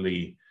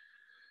dreadfully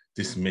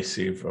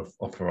dismissive of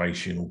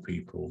operational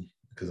people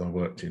because I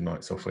worked in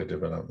like software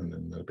development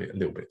and a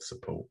little bit of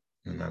support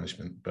and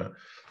management. But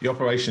the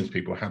operations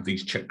people have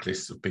these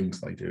checklists of things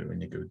they do,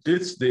 and you go,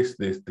 this. And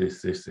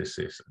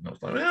I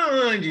was like,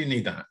 oh, do you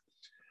need that?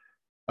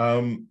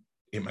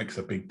 It makes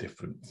a big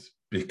difference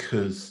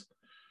because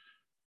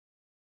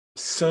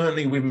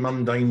certainly with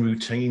mundane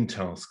routine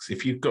tasks,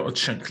 if you've got a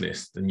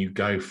checklist and you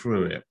go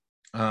through it,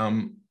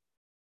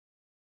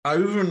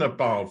 over and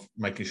above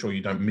making sure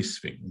you don't miss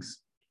things,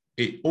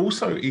 it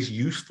also is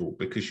useful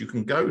because you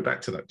can go back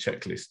to that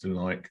checklist and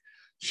like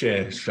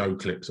share show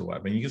clips or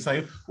whatever. And you can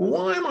say, well,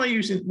 why am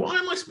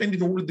I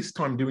spending all of this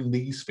time doing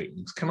these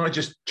things? Can I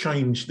just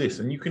change this?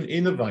 And you can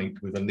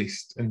innovate with a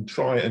list and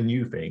try a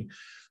new thing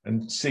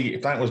and see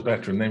if that was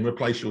better, and then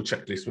replace your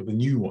checklist with a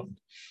new one.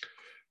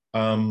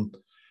 And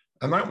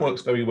that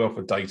works very well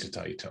for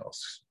day-to-day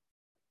tasks.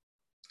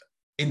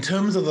 In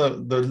terms of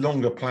the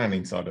longer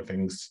planning side of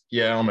things,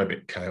 yeah, I'm a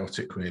bit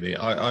chaotic, really.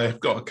 I've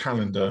got a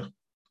calendar.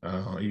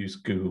 I use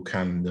Google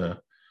Calendar.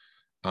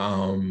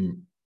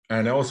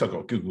 And I also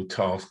got Google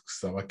Tasks,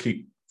 so I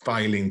keep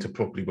failing to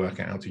properly work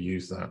out how to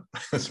use that.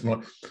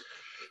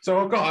 So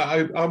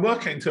I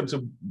work out in terms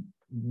of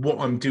what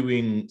I'm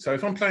doing. So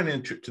if I'm planning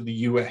a trip to the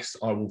US,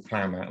 I will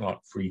plan that like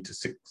 3 to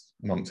 6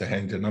 months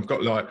ahead. And I've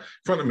got like, in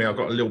front of me, I've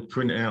got a little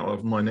printout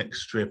of my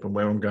next trip and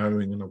where I'm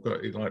going, and I've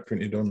got it like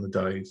printed on the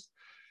days.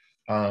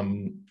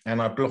 And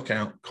I block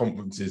out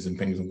conferences and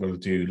things I'm going to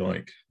do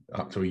like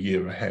up to a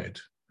year ahead.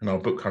 And I'll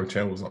book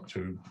hotels up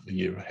to a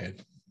year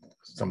ahead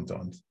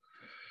sometimes.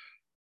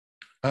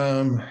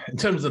 In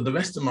terms of the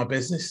rest of my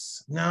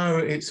business, no,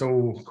 it's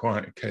all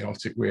quite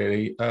chaotic,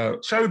 really.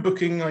 Show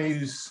booking, I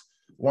use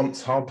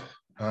Once Hub,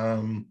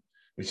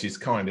 which is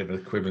kind of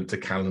equivalent to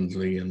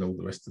Calendly and all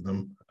the rest of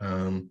them.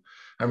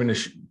 Having a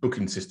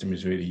booking system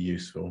is really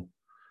useful.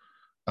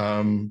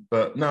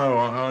 But no,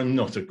 I'm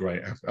not a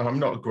great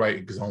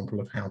example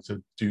of how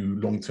to do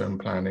long-term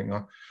planning.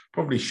 I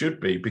probably should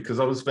be, because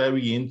I was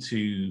very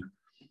into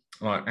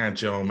like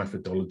agile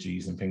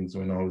methodologies and things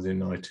when I was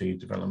in IT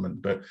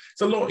development, but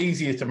it's a lot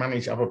easier to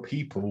manage other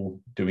people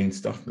doing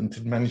stuff than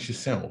to manage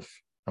yourself.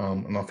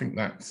 And I think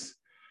that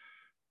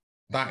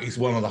is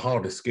one of the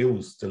hardest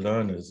skills to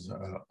learn as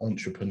an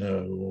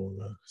entrepreneur or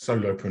a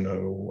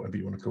solopreneur or whatever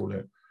you want to call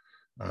it.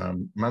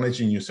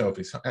 Managing yourself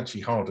is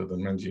actually harder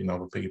than managing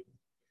other people.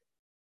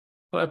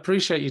 Well, I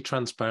appreciate your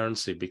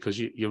transparency, because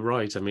you're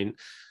right. I mean,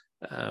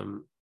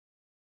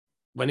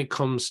 when it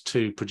comes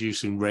to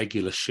producing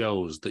regular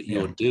shows that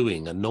you're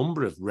doing, a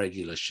number of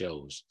regular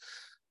shows,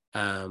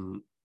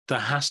 there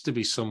has to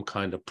be some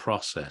kind of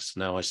process.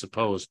 Now, I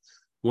suppose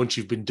once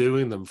you've been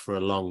doing them for a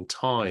long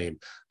time,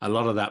 a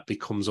lot of that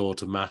becomes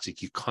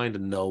automatic. You kind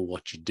of know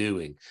what you're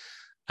doing.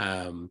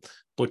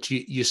 But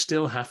you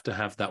still have to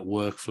have that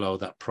workflow,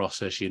 that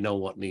process. You know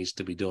what needs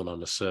to be done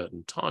on a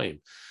certain time.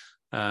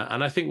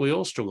 And I think we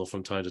all struggle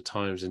from time to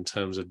time in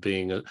terms of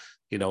being,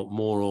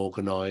 more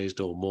organized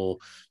or more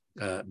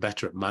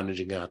better at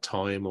managing our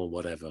time or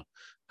whatever.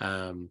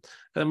 I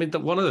mean,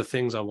 one of the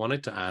things I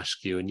wanted to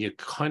ask you, and you've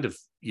kind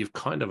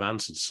of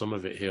answered some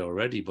of it here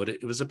already, but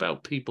it was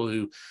about people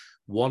who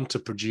want to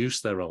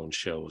produce their own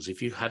shows.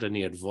 If you had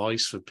any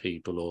advice for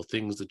people or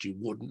things that you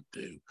wouldn't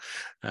do,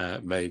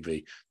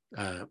 maybe,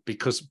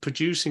 because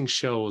producing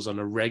shows on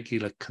a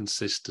regular,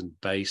 consistent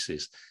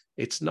basis,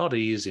 it's not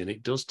easy, and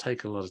it does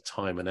take a lot of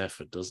time and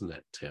effort, doesn't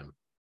it, Tim?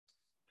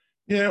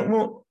 Yeah,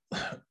 well,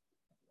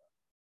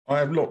 I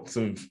have lots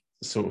of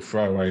sort of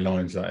throwaway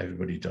lines that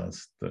everybody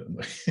does that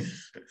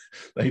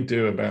they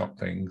do about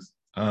things.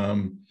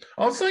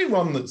 I'll say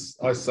one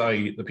I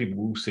say that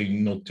people will see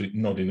nod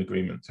in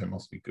agreement, so it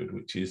must be good,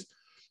 which is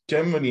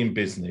generally in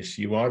business,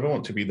 you either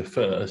want to be the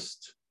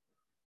first,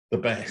 the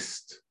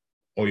best,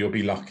 or you'll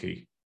be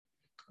lucky.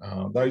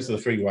 Those are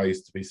the 3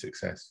 ways to be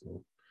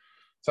successful.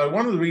 So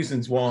one of the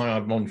reasons why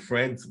I'm on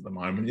Threads at the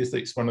moment is that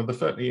it's one of the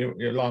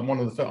 30, like one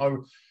of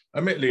the,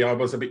 admittedly, I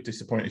was a bit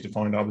disappointed to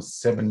find I was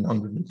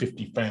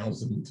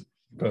 750,000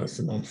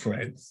 person on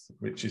Threads,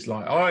 which is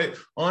like, I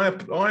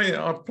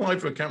applied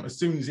for an account as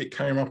soon as it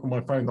came up on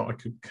my phone that I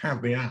could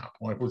have the app.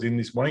 I was in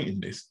this waiting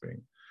list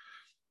thing.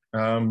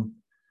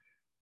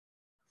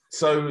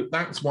 So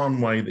that's one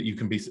way that you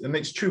can be, and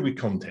it's true with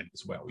content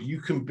as well.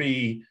 You can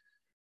be,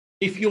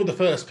 if you're the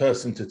first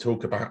person to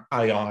talk about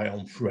AI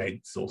on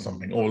Threads or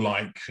something, or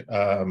like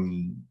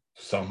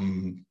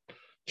some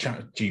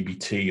chat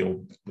GBT, or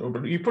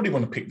you probably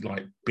want to pick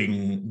like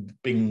Bing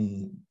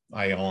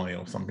AI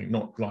or something,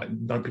 not like,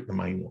 don't pick the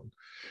main one.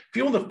 If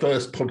you're the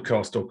first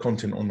podcast or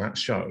content on that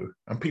show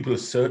and people are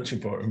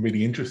searching for it and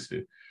really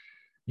interested,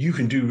 you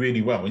can do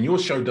really well. And your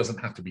show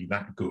doesn't have to be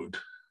that good.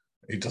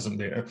 It doesn't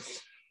be.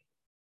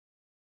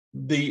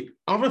 The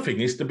other thing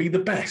is to be the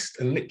best,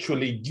 and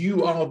literally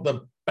you are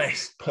the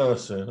best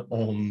person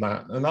on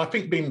that. And I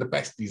think being the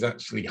best is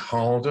actually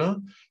harder,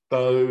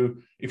 though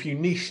if you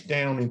niche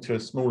down into a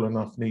small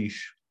enough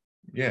niche,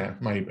 yeah,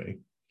 maybe.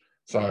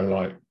 So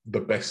like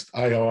the best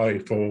AI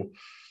for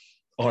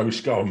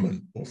Irish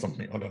government or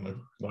something, I don't know,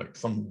 like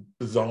some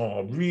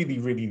bizarre, really,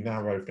 really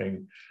narrow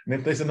thing. And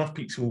if there's enough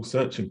people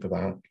searching for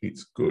that,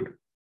 it's good.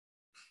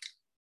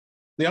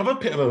 The other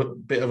bit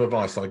of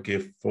advice I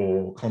give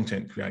for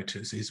content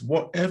creators is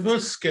whatever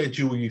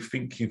schedule you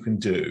think you can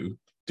do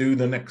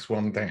the next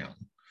one down.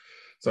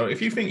 So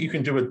if you think you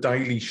can do a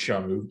daily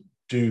show,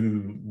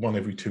 do one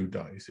every 2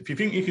 days. If you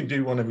think you can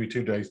do one every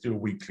 2 days, do a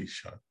weekly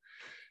show.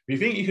 If you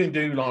think you can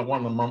do like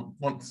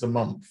once a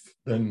month,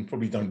 then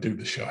probably don't do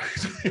the show.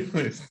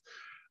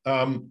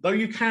 Though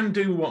you can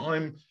do what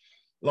I'm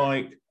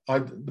like,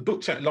 the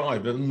Book Chat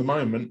Live at the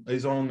moment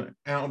is on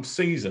out of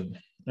season.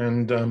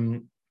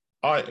 And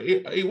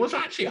it was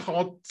actually a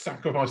hard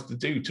sacrifice to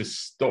do, to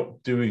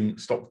stop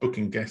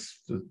booking guests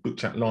for Book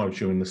Chat Live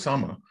during the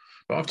summer.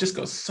 But I've just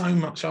got so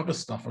much other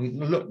stuff, and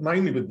look,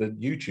 mainly with the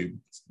YouTube,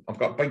 I've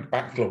got a big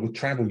backlog of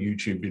travel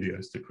YouTube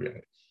videos to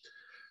create.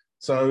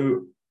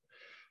 So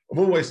I've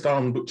always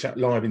done Book Chat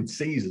Live in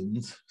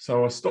seasons.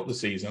 So I stopped the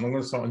season. I'm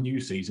going to start a new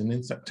season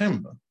in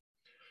September.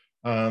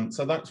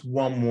 So that's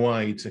one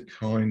way to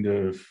kind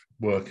of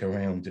work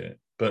around it.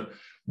 But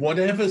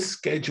whatever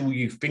schedule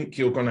you think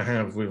you're going to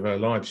have with a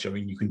live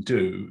showing you can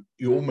do,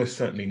 you almost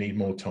certainly need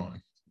more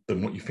time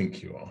than what you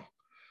think you are.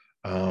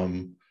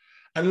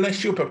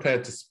 Unless you're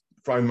prepared to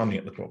throw money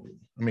at the problem.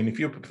 I mean, if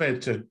you're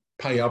prepared to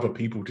pay other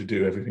people to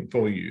do everything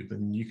for you,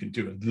 then you could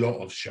do a lot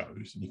of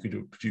shows and you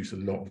could produce a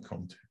lot of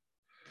content.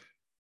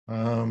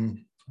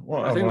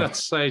 I think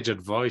that's sage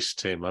advice,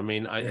 Tim. I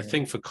mean, I Yeah.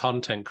 think for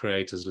content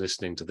creators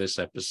listening to this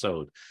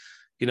episode,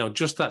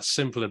 just that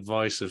simple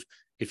advice of,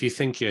 if you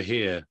think you're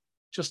here,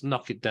 just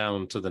knock it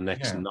down to the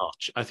next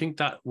notch. I think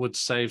that would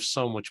save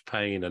so much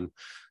pain and,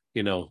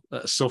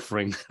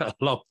 suffering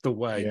along the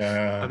way.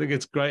 Yeah. I think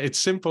it's great. It's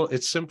simple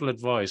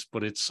advice,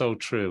 but it's so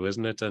true,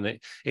 isn't it? And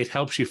it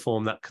helps you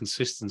form that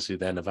consistency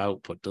then of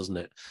output, doesn't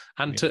it?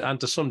 And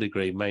to some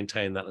degree,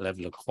 maintain that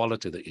level of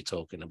quality that you're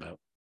talking about.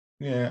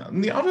 Yeah,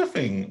 and the other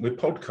thing with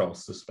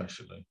podcasts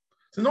especially,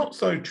 it's not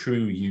so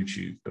true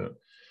YouTube, but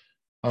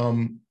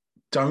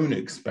don't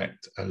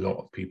expect a lot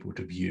of people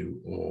to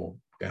view or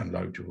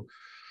download your,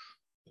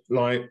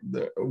 like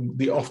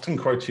the often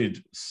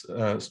quoted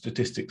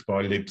statistics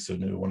by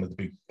Libsyn, who are one of the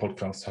big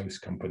podcast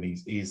host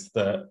companies, is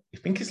that I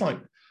think it's like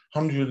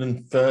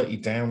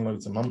 130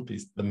 downloads a month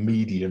is the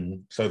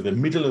median, so the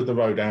middle of the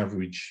road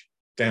average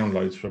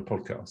downloads for a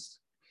podcast,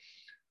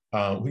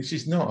 which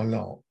is not a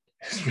lot.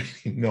 It's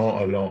really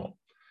not a lot.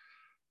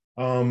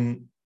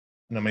 And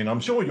I mean,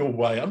 I'm sure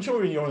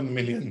you're in the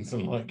millions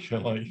and like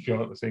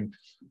the thing.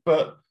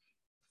 But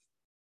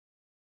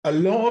a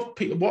lot of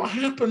people, what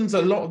happens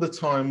a lot of the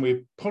time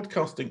with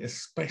podcasting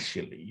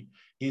especially,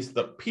 is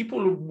that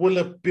people will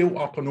have built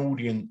up an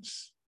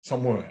audience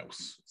somewhere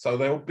else. So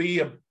there'll be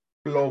a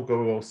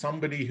blogger or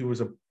somebody who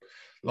has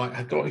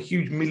got a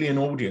huge million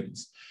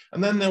audience,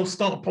 and then they'll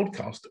start a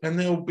podcast and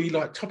they'll be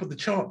like top of the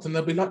charts, and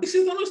they'll be like, this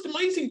is the most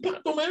amazing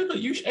platform ever.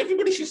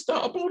 Everybody should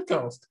start a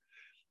podcast.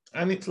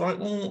 And it's like,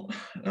 well,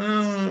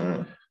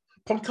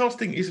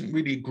 podcasting isn't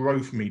really a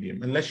growth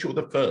medium unless you're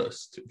the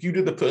first. If you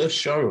do the first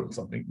show on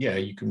something, yeah,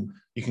 you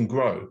can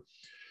grow.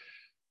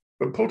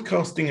 But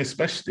podcasting,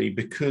 especially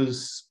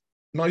because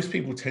most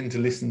people tend to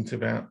listen to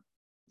about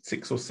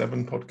 6 or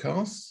 7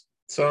 podcasts.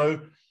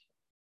 So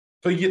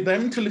for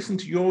them to listen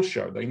to your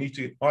show, they need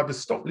to either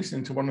stop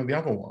listening to one of the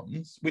other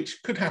ones,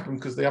 which could happen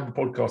because the other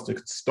podcaster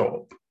could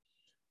stop,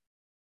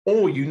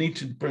 or you need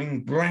to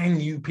bring brand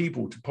new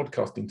people to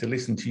podcasting to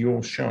listen to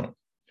your show.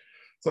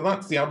 So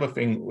that's the other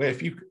thing, where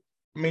if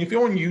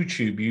you're on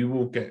YouTube, you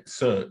will get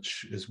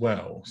search as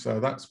well. So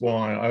that's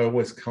why I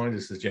always kind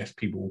of suggest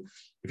people,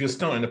 if you're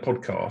starting a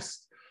podcast,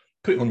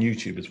 put it on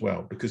YouTube as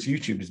well, because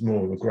YouTube is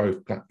more of a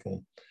growth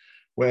platform,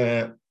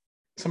 where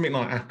something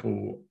like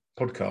Apple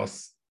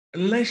Podcasts,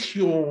 unless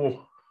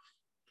you're,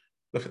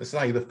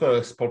 say, the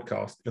first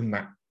podcast in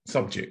that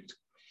subject,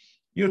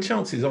 your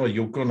chances are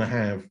you're going to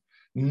have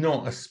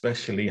not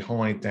especially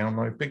high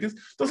download figures.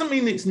 Doesn't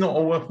mean it's not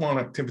a worthwhile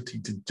activity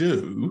to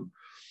do,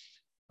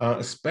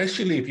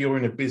 especially if you're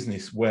in a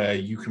business where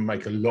you can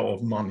make a lot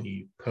of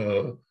money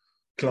per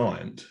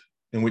client,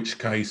 in which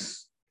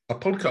case a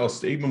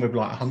podcast, even with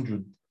like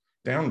 100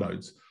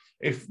 downloads,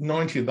 if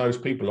 90 of those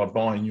people are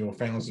buying your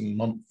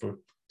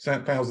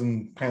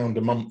 £1,000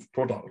 a month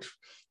product,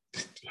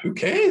 who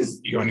cares?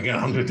 You only get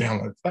 100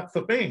 downloads. That's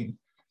the thing.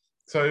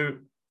 So,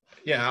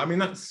 yeah, I mean,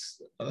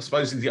 that's, I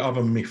suppose, the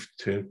other myth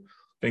to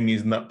thing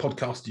is that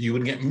podcast, you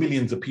would get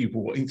millions of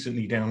people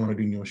instantly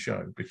downloading your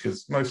show,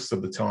 because most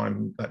of the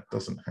time that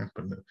doesn't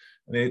happen.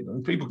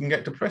 And people can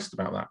get depressed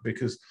about that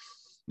because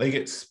they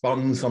get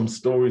spun some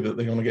story that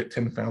they're going to get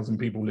 10,000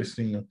 people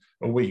listening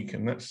a week.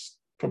 And that's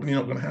probably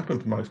not going to happen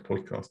for most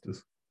podcasters.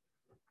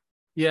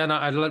 Yeah, and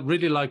I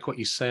really like what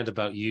you said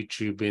about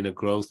YouTube being a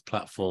growth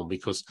platform,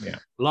 because a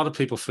lot of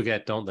people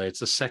forget, don't they?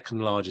 It's the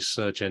second largest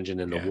search engine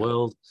in the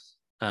world.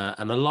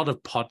 And a lot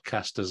of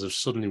podcasters have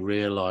suddenly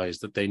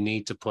realized that they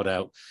need to put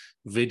out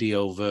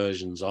video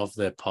versions of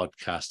their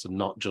podcast and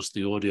not just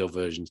the audio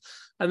versions.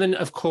 And then,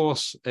 of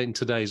course, in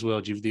today's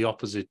world, you have the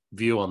opposite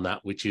view on that,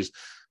 which is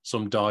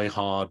some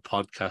die-hard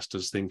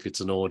podcasters think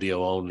it's an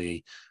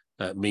audio-only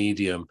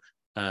medium.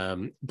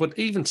 But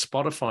even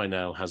Spotify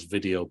now has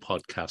video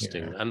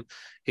podcasting, and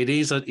it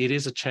is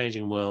a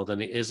changing world,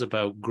 and it is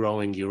about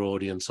growing your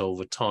audience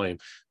over time,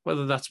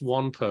 whether that's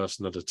one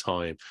person at a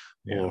time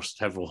or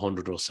several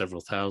hundred or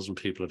several thousand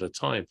people at a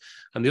time.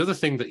 And the other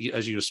thing that,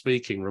 as you were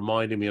speaking,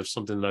 reminded me of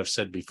something that I've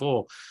said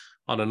before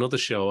on another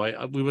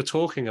show. We were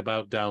talking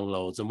about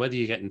downloads and whether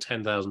you're getting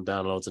 10,000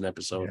 downloads an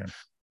episode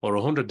or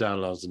 100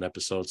 downloads an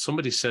episode.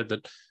 Somebody said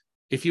that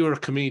if you were a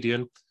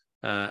comedian,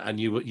 and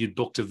you'd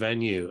booked a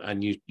venue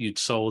and you'd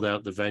sold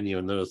out the venue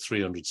and there were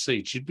 300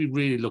 seats, you'd be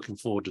really looking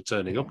forward to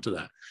turning up to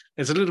that.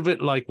 It's a little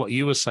bit like what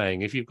you were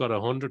saying. If you've got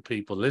 100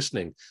 people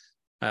listening,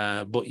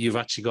 but you've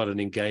actually got an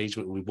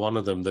engagement with one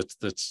of them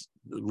that's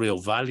real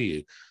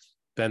value,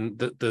 then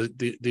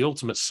the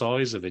ultimate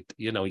size of it,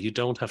 you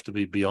don't have to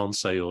be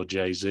Beyonce or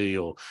Jay-Z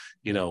or,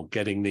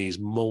 getting these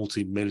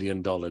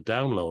multi-million-dollar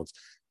downloads.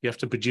 You have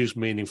to produce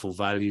meaningful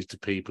value to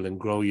people and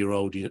grow your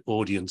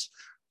audience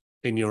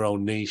in your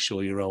own niche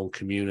or your own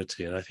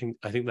community. And I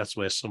think that's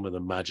where some of the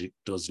magic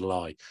does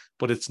lie.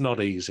 But it's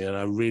not easy. And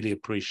I really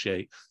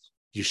appreciate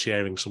you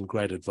sharing some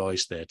great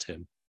advice there,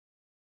 Tim.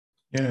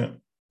 Yeah.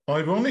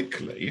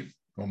 Ironically,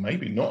 or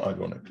maybe not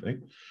ironically,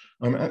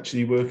 I'm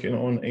actually working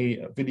on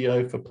a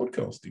video for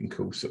podcasting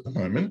course at the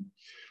moment,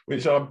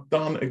 which I've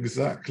done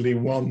exactly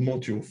one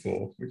module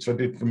for, which I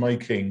did for May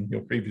King,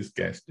 your previous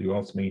guest, who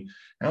asked me,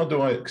 how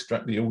do I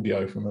extract the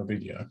audio from a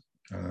video?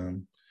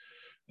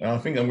 I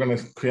think I'm going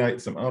to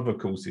create some other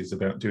courses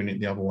about doing it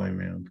the other way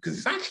around, because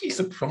it's actually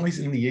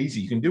surprisingly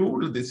easy. You can do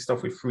all of this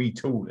stuff with free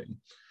tooling.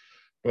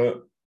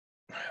 But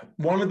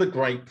one of the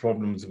great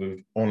problems with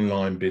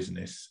online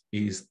business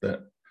is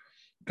that,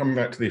 coming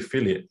back to the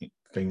affiliate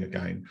thing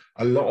again,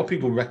 a lot of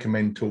people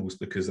recommend tools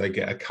because they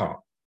get a cut,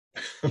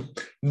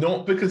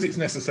 not because it's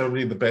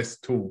necessarily the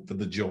best tool for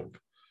the job.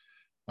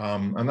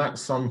 And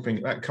that's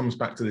something that comes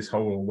back to this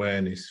whole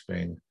awareness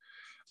thing.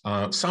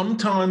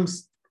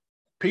 Sometimes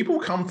people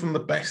come from the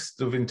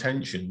best of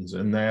intentions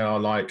and they are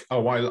like, oh,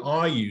 well,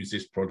 I use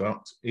this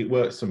product, it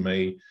works for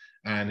me,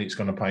 and it's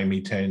going to pay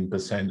me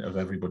 10% of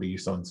everybody who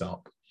signs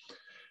up.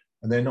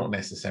 And they're not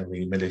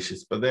necessarily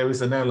malicious, but there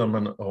is an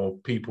element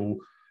of people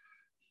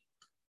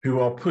who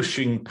are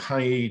pushing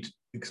paid,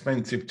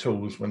 expensive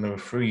tools when there are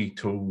free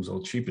tools or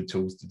cheaper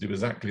tools to do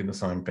exactly the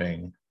same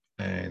thing.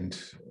 And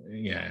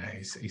yeah,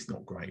 it's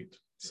not great.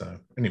 So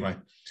anyway,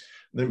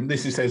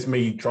 this says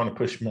me trying to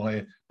push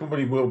my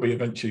probably will be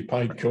eventually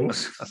paid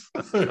course.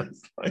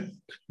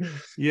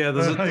 Yeah,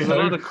 there's a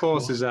lot of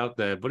courses out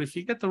there, but if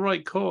you get the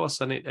right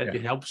course and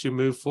it helps you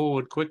move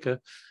forward quicker,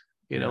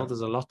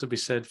 there's a lot to be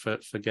said for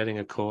getting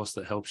a course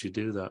that helps you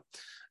do that.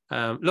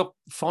 Look,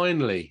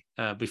 finally,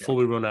 before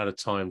we run out of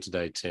time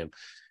today, Tim,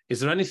 is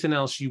there anything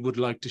else you would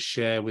like to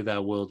share with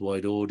our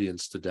worldwide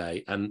audience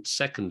today? And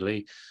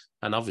secondly,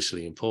 and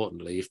obviously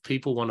importantly, if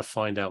people want to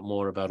find out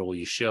more about all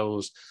your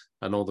shows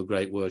and all the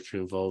great work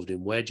you're involved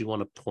in, where do you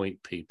want to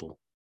point people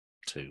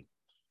to?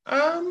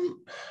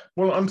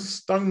 Well, I'm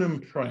Stone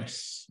and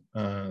Press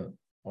so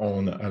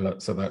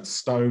that's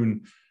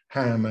Stone,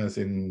 ham as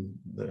in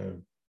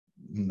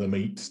the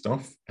meat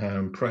stuff,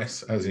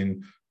 press as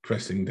in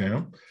pressing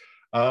down.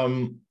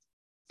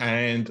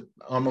 And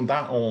I'm on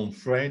that on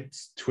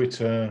Threads,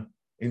 Twitter,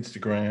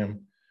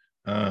 Instagram.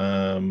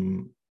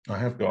 I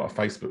have got a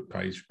Facebook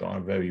page, but I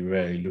very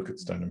rarely look at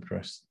Stone and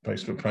Press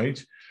Facebook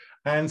page.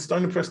 And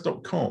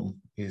stoneandpress.com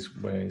is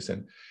where it's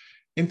in.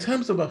 In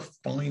terms of a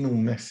final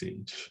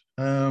message,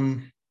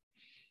 I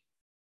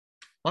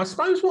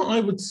suppose what I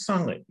would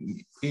say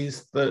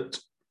is that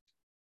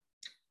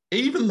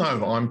even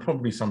though I'm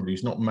probably somebody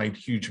who's not made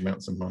huge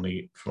amounts of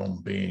money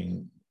from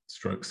being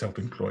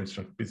self-employed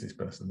business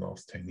person the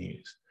last 10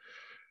 years,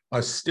 I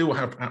still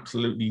have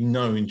absolutely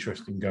no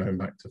interest in going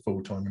back to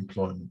full-time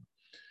employment.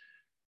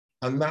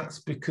 And that's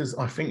because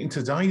I think in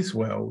today's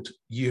world,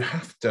 you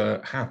have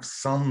to have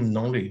some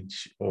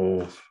knowledge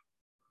of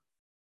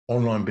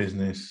online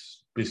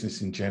business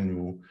in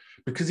general,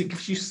 because it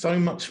gives you so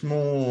much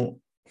more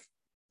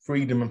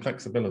freedom and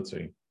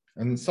flexibility.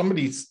 And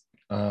somebody's,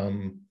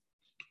 trying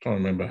to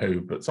remember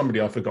who, but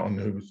somebody I've forgotten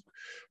who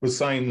was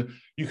saying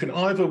you can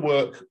either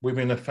work with,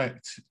 in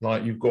effect,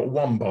 like you've got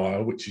one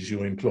buyer, which is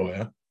your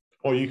employer,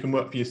 or you can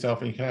work for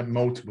yourself and you can have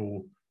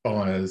multiple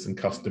buyers and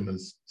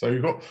customers. So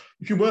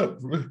if you work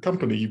with a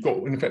company, you've got,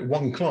 in effect,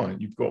 one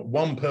client, you've got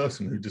one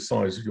person who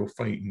decides your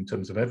fate in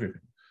terms of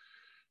everything.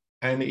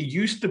 And it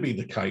used to be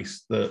the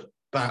case that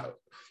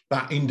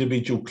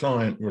individual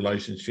client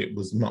relationship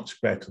was much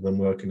better than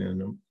working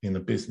in a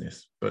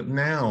business. But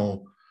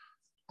now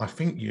I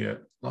think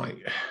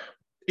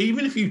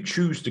even if you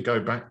choose to go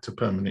back to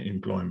permanent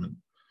employment,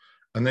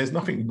 and there's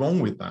nothing wrong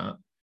with that,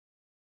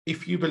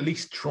 if you've at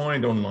least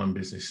tried online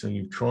business and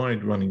you've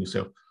tried running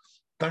yourself,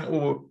 that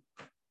will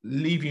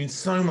leave you in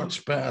so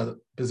much better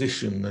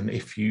position than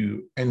if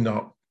you end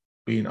up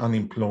being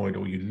unemployed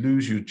or you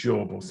lose your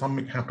job or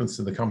something happens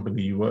to the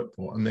company you work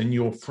for, and then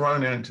you're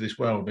thrown out into this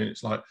world and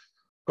it's like,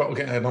 got to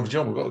get another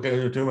job, I've got to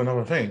go do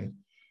another thing.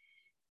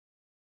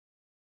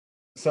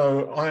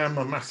 So I am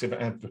a massive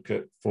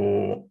advocate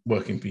for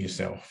working for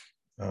yourself.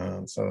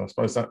 So I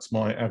suppose that's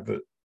my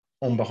advert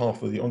on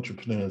behalf of the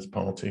Entrepreneurs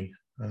Party.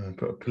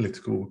 Put a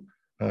political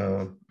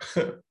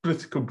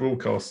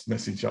broadcast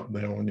message up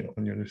there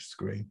on your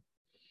screen.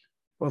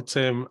 Well,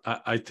 Tim,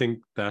 I think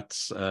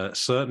that's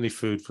certainly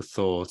food for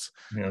thought.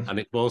 Yeah. And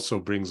it also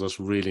brings us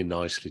really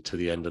nicely to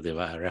the end of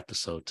our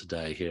episode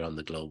today here on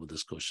the Global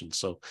Discussion.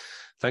 So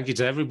thank you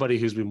to everybody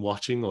who's been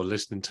watching or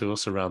listening to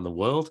us around the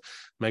world.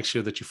 Make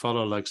sure that you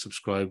follow, like,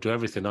 subscribe, do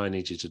everything I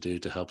need you to do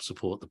to help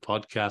support the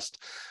podcast.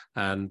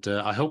 And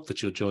I hope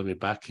that you'll join me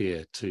back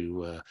here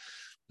to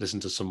listen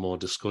to some more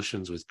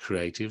discussions with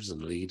creatives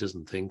and leaders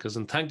and thinkers.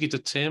 And thank you to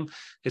Tim.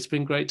 It's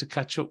been great to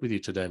catch up with you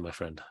today, my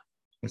friend.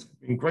 It's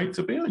been great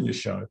to be on your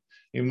show,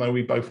 even though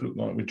we both look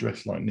like we're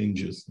dressed like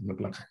ninjas in the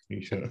black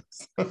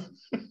t-shirts.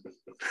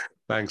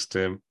 Thanks,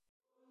 Tim.